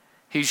this,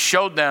 he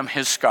showed them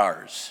his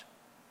scars,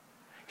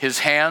 his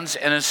hands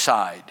and his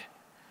side.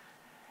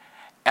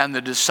 And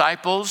the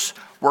disciples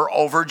were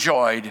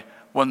overjoyed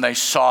when they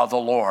saw the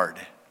Lord.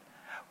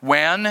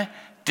 When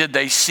did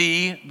they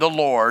see the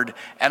Lord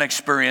and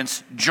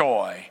experience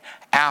joy?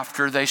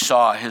 After they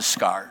saw his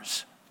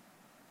scars.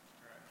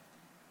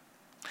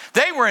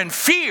 They were in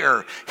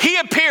fear. He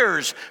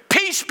appears,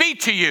 "Peace be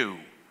to you."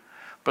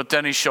 But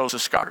then he shows the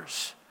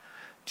scars.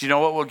 Do you know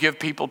what will give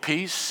people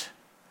peace?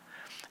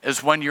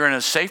 Is when you're in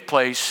a safe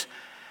place,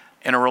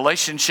 in a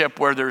relationship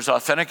where there's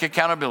authentic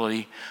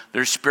accountability,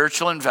 there's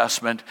spiritual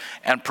investment,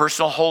 and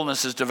personal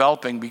wholeness is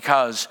developing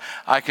because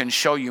I can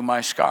show you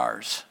my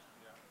scars.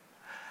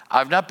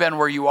 I've not been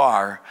where you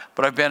are,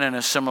 but I've been in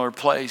a similar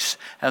place,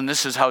 and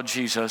this is how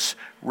Jesus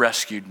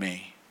rescued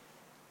me.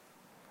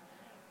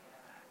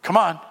 Come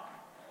on.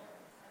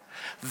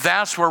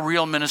 That's where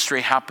real ministry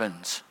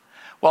happens.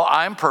 Well,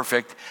 I'm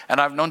perfect, and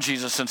I've known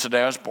Jesus since the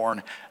day I was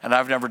born, and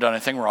I've never done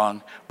anything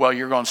wrong. Well,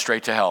 you're going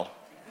straight to hell.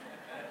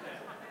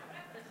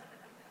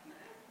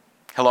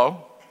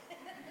 Hello?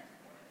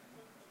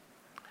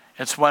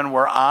 It's when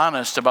we're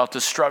honest about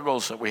the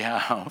struggles that we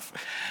have.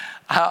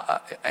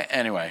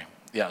 Anyway,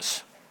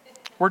 yes.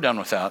 We're done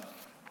with that.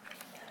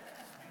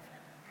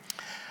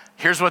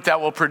 Here's what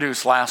that will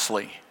produce,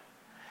 lastly,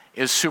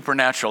 is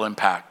supernatural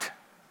impact.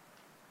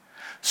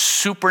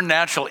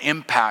 Supernatural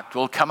impact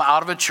will come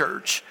out of a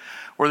church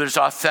where there's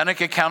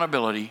authentic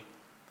accountability,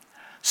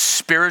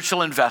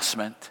 spiritual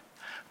investment,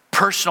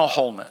 personal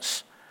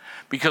wholeness.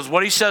 Because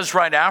what he says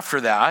right after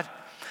that,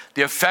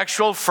 the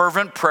effectual,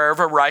 fervent prayer of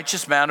a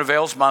righteous man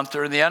avails much.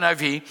 Or in the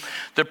NIV,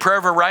 the prayer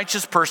of a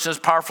righteous person is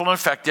powerful and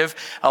effective.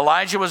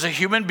 Elijah was a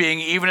human being,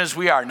 even as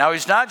we are. Now,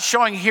 he's not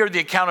showing here the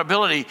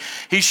accountability.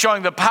 He's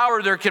showing the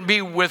power there can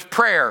be with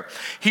prayer.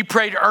 He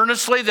prayed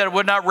earnestly that it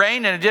would not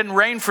rain, and it didn't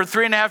rain for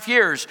 3.5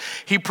 years.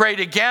 He prayed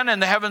again, and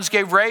the heavens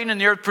gave rain,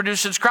 and the earth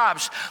produced its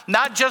crops.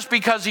 Not just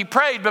because he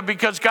prayed, but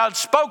because God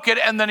spoke it,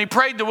 and then he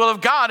prayed the will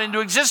of God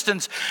into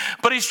existence.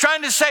 But he's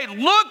trying to say,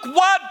 look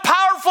what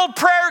powerful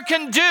prayer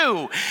can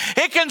do.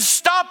 It can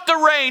stop the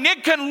rain.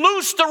 It can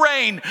loose the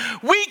rain.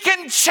 We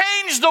can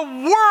change the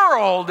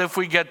world if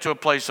we get to a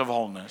place of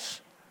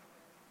wholeness.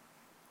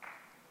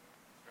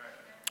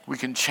 We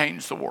can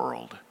change the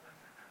world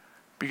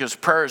because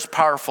prayer is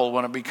powerful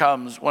when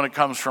it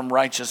comes from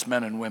righteous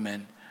men and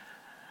women.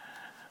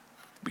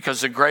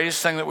 Because the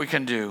greatest thing that we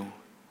can do,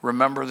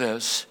 remember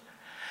this,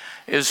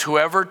 is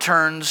whoever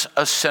turns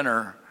a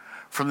sinner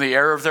from the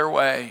error of their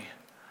way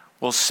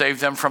will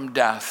save them from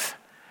death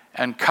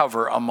and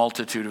cover a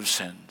multitude of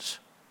sins.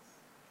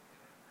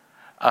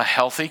 A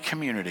healthy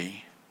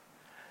community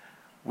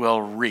will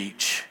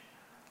reach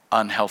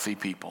unhealthy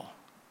people.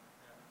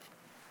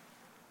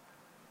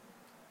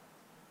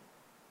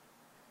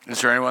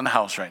 Is there anyone in the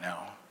house right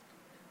now?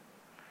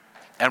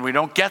 And we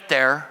don't get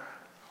there.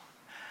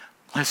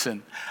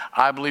 Listen,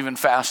 I believe in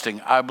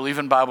fasting. I believe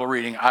in Bible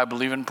reading. I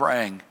believe in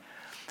praying.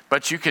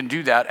 But you can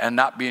do that and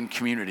not be in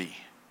community.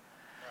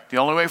 The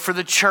only way for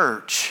the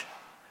church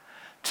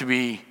to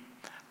be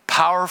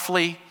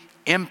powerfully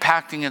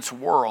impacting its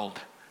world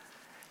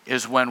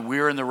is when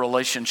we're in the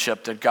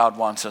relationship that God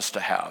wants us to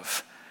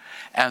have.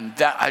 And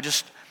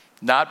that,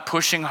 not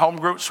pushing home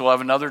groups. We'll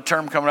have another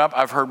term coming up.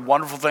 I've heard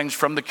wonderful things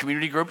from the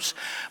community groups,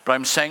 but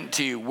I'm saying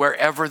to you,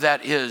 wherever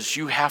that is,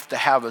 you have to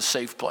have a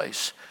safe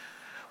place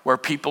where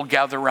people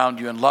gather around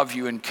you and love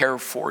you and care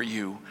for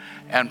you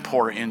and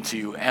pour into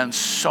you. And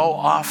so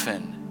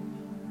often,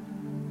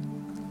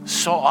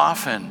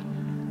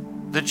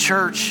 the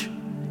church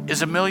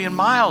is a million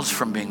miles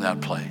from being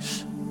that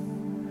place.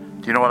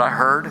 Do you know what I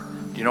heard?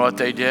 Do you know what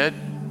they did?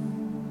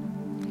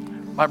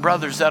 My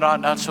brothers, that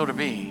ought not so to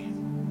be.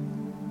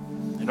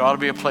 It ought to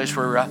be a place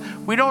where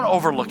we don't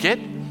overlook it.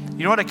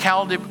 You know what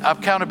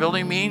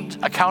accountability means?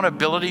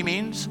 Accountability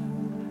means?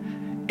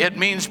 It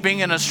means being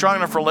in a strong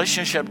enough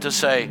relationship to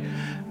say,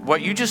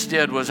 what you just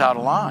did was out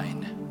of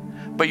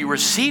line. But you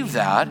receive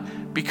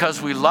that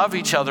because we love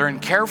each other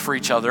and care for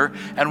each other,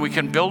 and we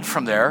can build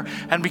from there.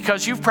 And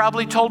because you've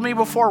probably told me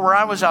before where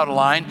I was out of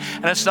line,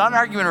 and it's not an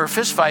argument or a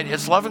fist fight,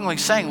 it's lovingly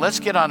saying, let's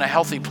get on a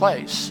healthy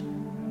place.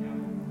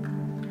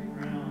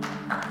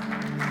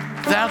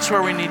 That's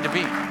where we need to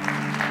be.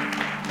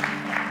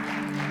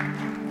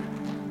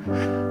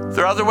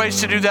 There are other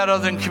ways to do that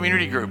other than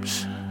community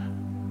groups.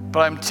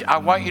 But I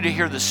want you to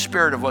hear the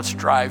spirit of what's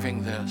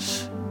driving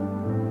this.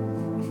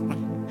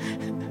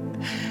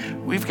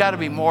 We've got to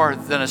be more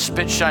than a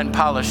spit, shine,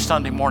 polished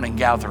Sunday morning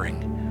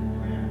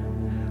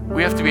gathering.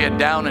 We have to be a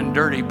down and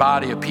dirty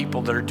body of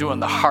people that are doing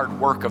the hard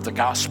work of the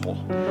gospel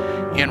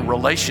in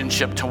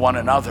relationship to one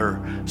another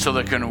so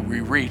that we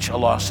reach a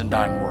lost and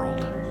dying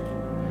world.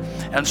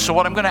 And so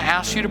what I'm going to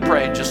ask you to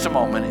pray in just a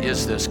moment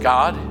is this: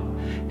 God,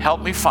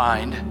 help me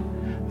find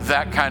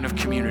that kind of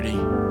community.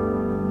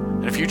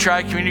 And if you try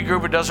a community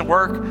group, it doesn't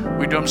work,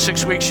 we do them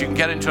 6 weeks. You can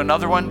get into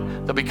another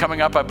one. They'll be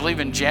coming up, I believe,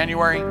 in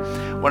January,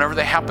 whenever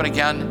they happen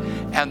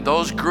again. And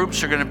those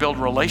groups are going to build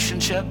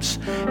relationships.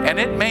 And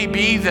it may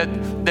be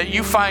that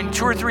you find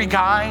 2 or 3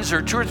 guys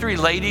or 2 or 3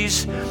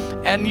 ladies,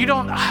 and you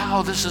don't,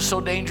 this is so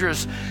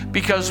dangerous,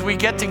 because we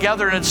get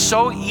together and it's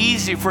so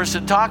easy for us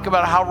to talk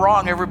about how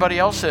wrong everybody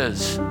else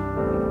is.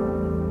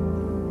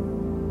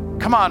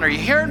 Come on, are you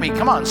hearing me?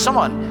 Come on,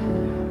 someone.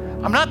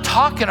 I'm not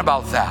talking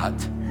about that.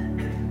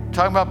 I'm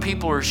talking about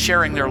people who are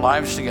sharing their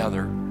lives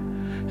together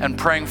and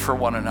praying for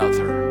one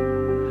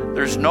another.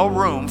 There's no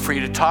room for you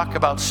to talk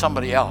about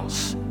somebody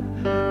else.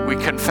 We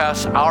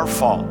confess our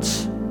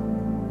faults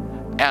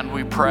and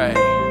we pray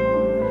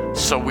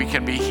so we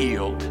can be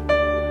healed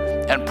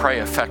and pray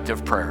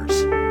effective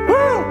prayers.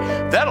 Woo!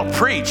 That'll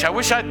preach. I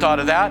wish I'd thought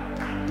of that.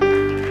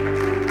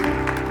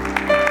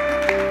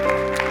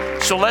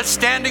 So let's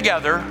stand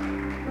together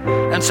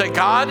and say,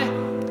 God,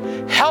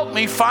 help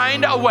me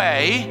find a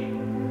way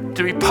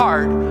to be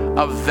part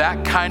of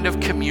that kind of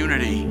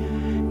community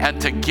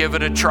and to give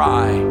it a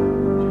try.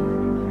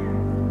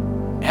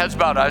 Heads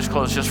bowed, eyes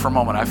closed just for a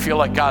moment. I feel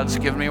like God's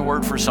given me a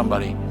word for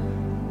somebody.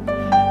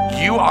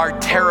 You are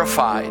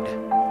terrified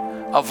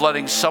of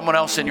letting someone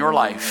else in your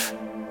life,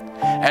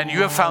 and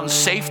you have found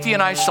safety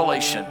in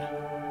isolation.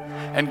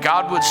 And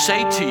God would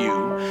say to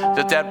you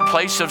that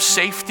place of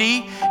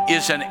safety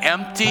is an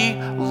empty,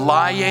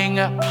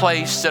 lying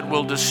place that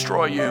will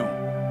destroy you.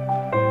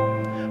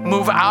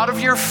 Move out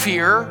of your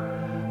fear,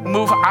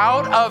 move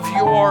out of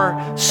your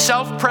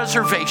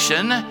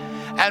self-preservation,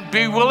 and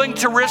be willing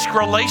to risk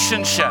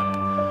relationship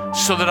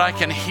so that I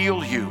can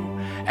heal you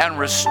and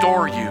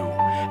restore you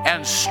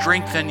and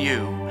strengthen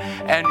you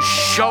and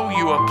show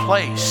you a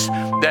place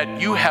that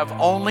you have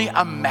only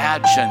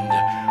imagined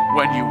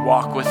when you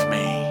walk with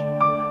me.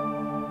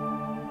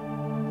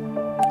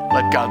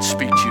 Let God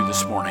speak to you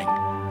this morning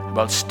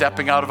about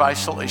stepping out of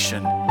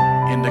isolation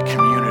into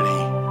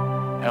community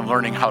and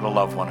learning how to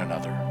love one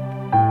another.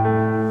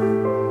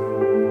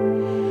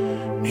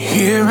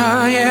 Here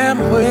I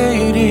am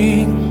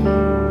waiting.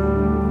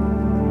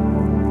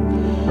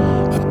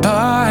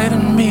 Abide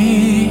in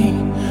me,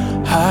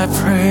 I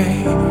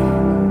pray.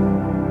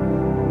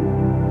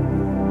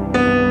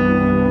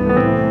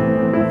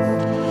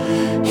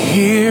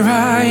 Here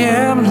I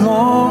am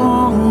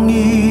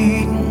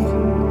longing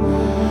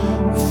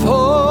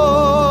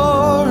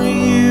for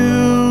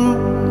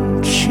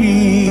you,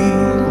 Jesus.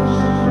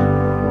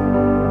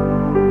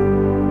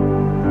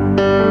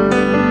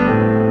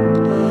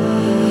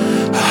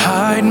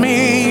 Hide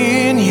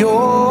me in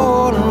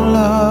your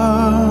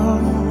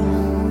love.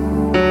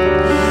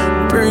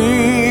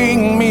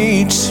 Bring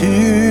me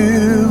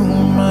to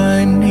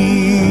my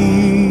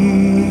knees.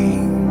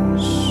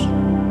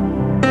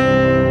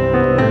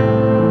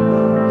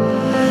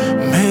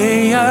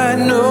 May I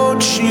know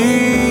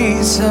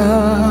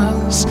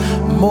Jesus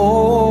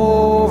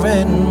more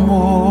and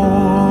more.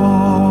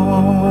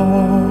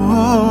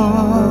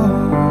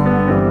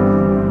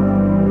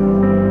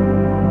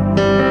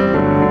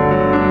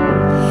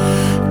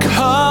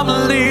 Come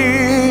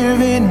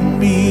live in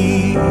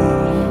me,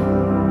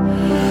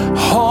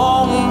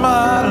 all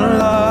my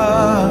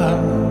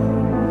life,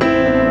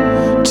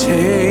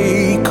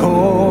 take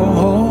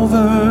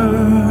over.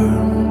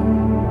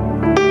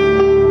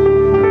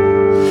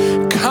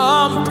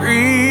 Come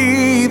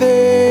breathe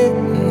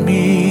in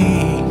me.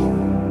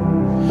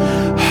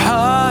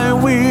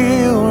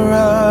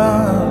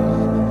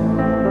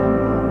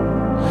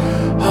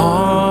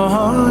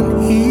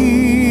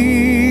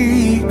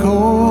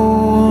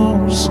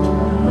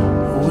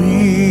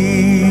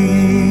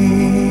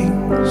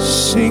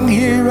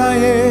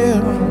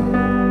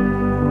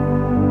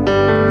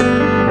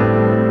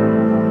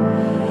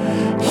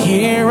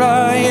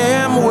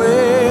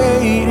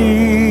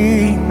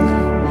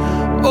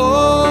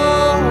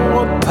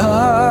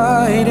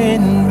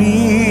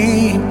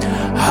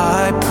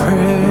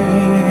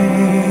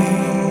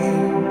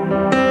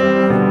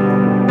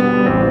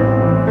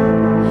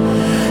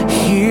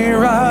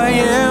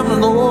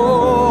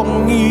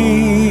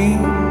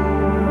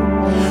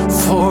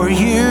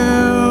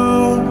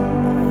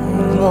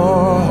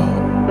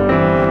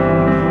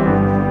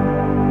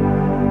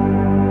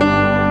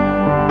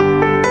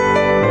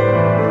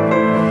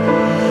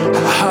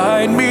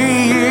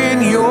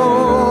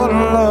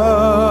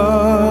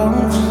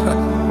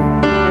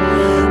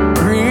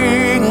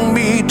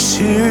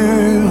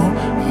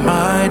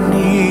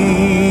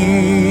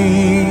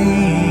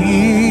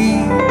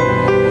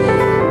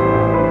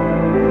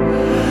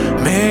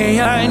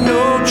 I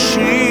know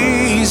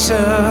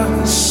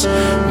Jesus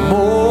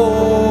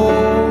more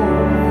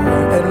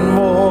and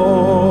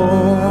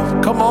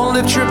more. Come on,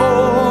 lift your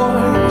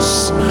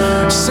voice,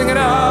 sing it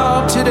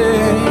out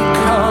today.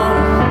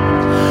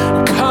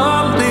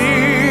 Come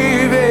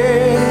live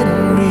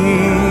in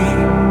me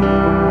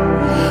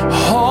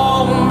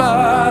all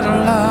my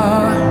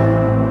life.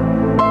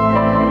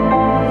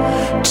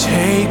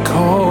 Take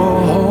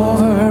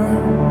over.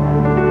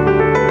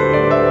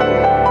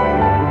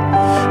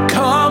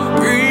 Come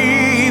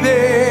breathe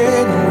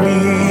in me.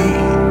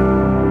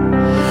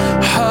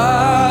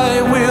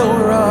 I will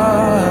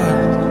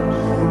rise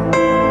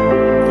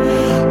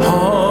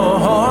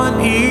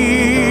on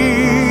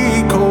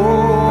eagle's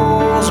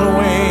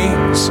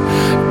wings.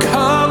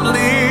 Come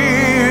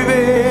live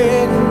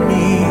in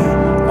me.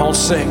 I'll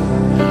sing.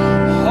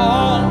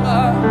 All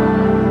my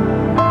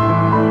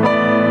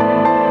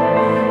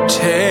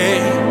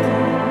take.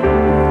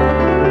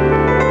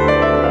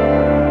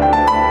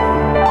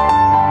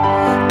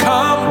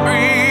 Come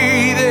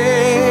breathe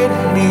in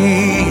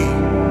me.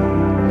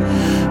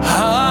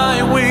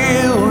 I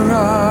will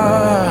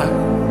rise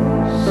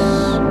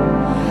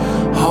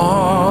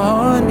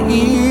on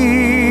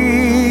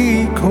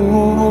eagles.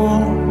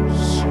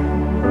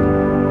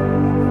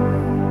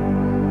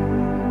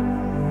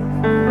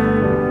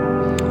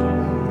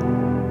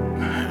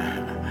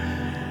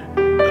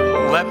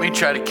 Let me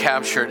try to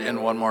capture it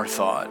in one more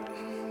thought.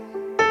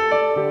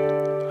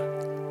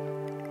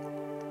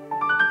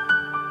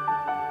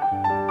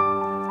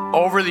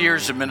 Over the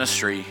years of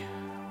ministry,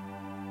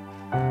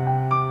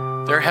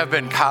 there have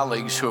been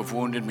colleagues who have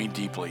wounded me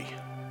deeply.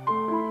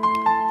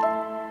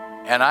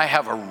 And I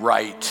have a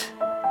right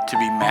to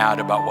be mad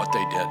about what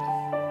they did.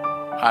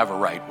 I have a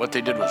right. What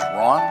they did was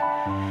wrong,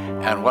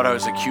 and what I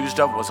was accused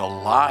of was a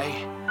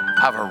lie.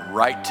 I have a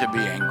right to be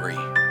angry.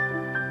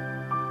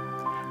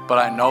 But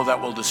I know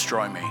that will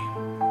destroy me.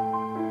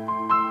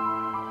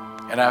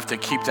 And I have to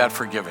keep that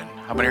forgiven.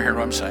 How many are hearing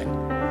what I'm saying?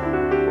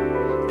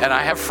 And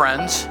I have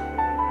friends,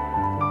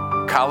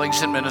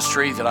 colleagues in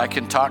ministry that I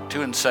can talk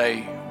to and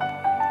say,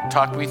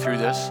 talk me through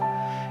this.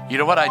 You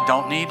know what I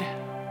don't need?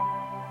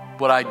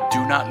 What I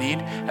do not need,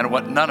 and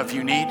what none of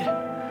you need?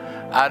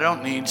 I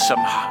don't need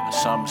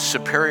some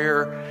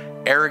superior,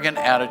 arrogant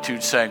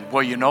attitude saying,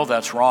 well, you know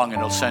that's wrong and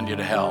it'll send you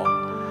to hell.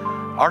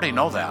 I already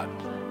know that.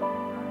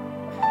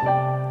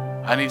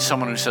 I need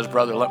someone who says,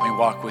 brother, let me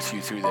walk with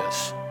you through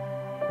this.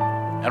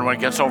 And when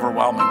it gets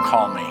overwhelming,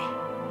 call me.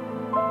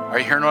 Are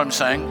you hearing what I'm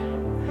saying?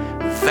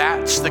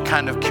 That's the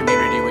kind of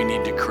community we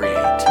need to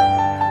create.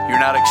 You're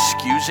not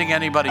excusing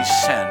anybody's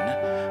sin,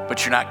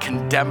 but you're not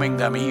condemning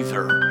them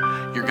either.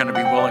 You're going to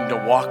be willing to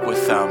walk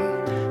with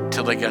them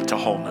till they get to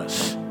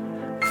wholeness.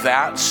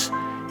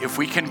 If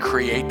we can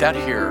create that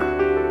here,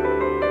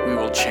 we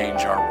will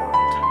change our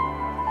world.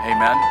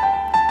 Amen?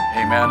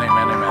 Amen,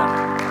 amen, amen.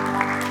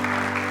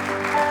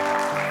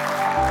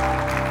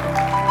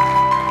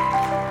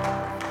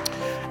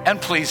 And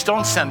please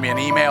don't send me an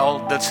email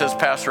that says,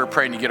 Pastor, we're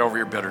praying to get over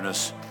your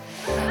bitterness.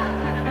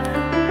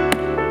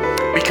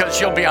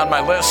 Because you'll be on my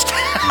list.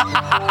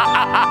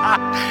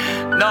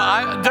 No,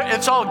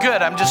 it's all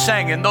good. I'm just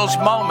saying, in those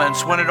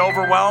moments when it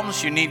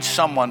overwhelms, you need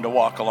someone to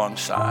walk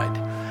alongside.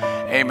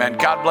 Amen.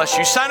 God bless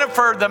you. Sign up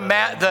for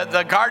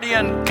the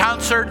Guardian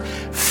concert.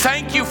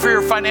 Thank you for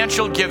your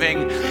financial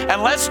giving.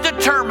 And let's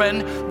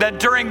determine that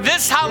during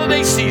this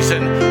holiday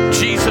season,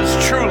 Jesus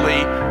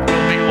truly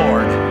will be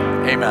Lord.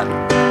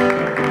 Amen.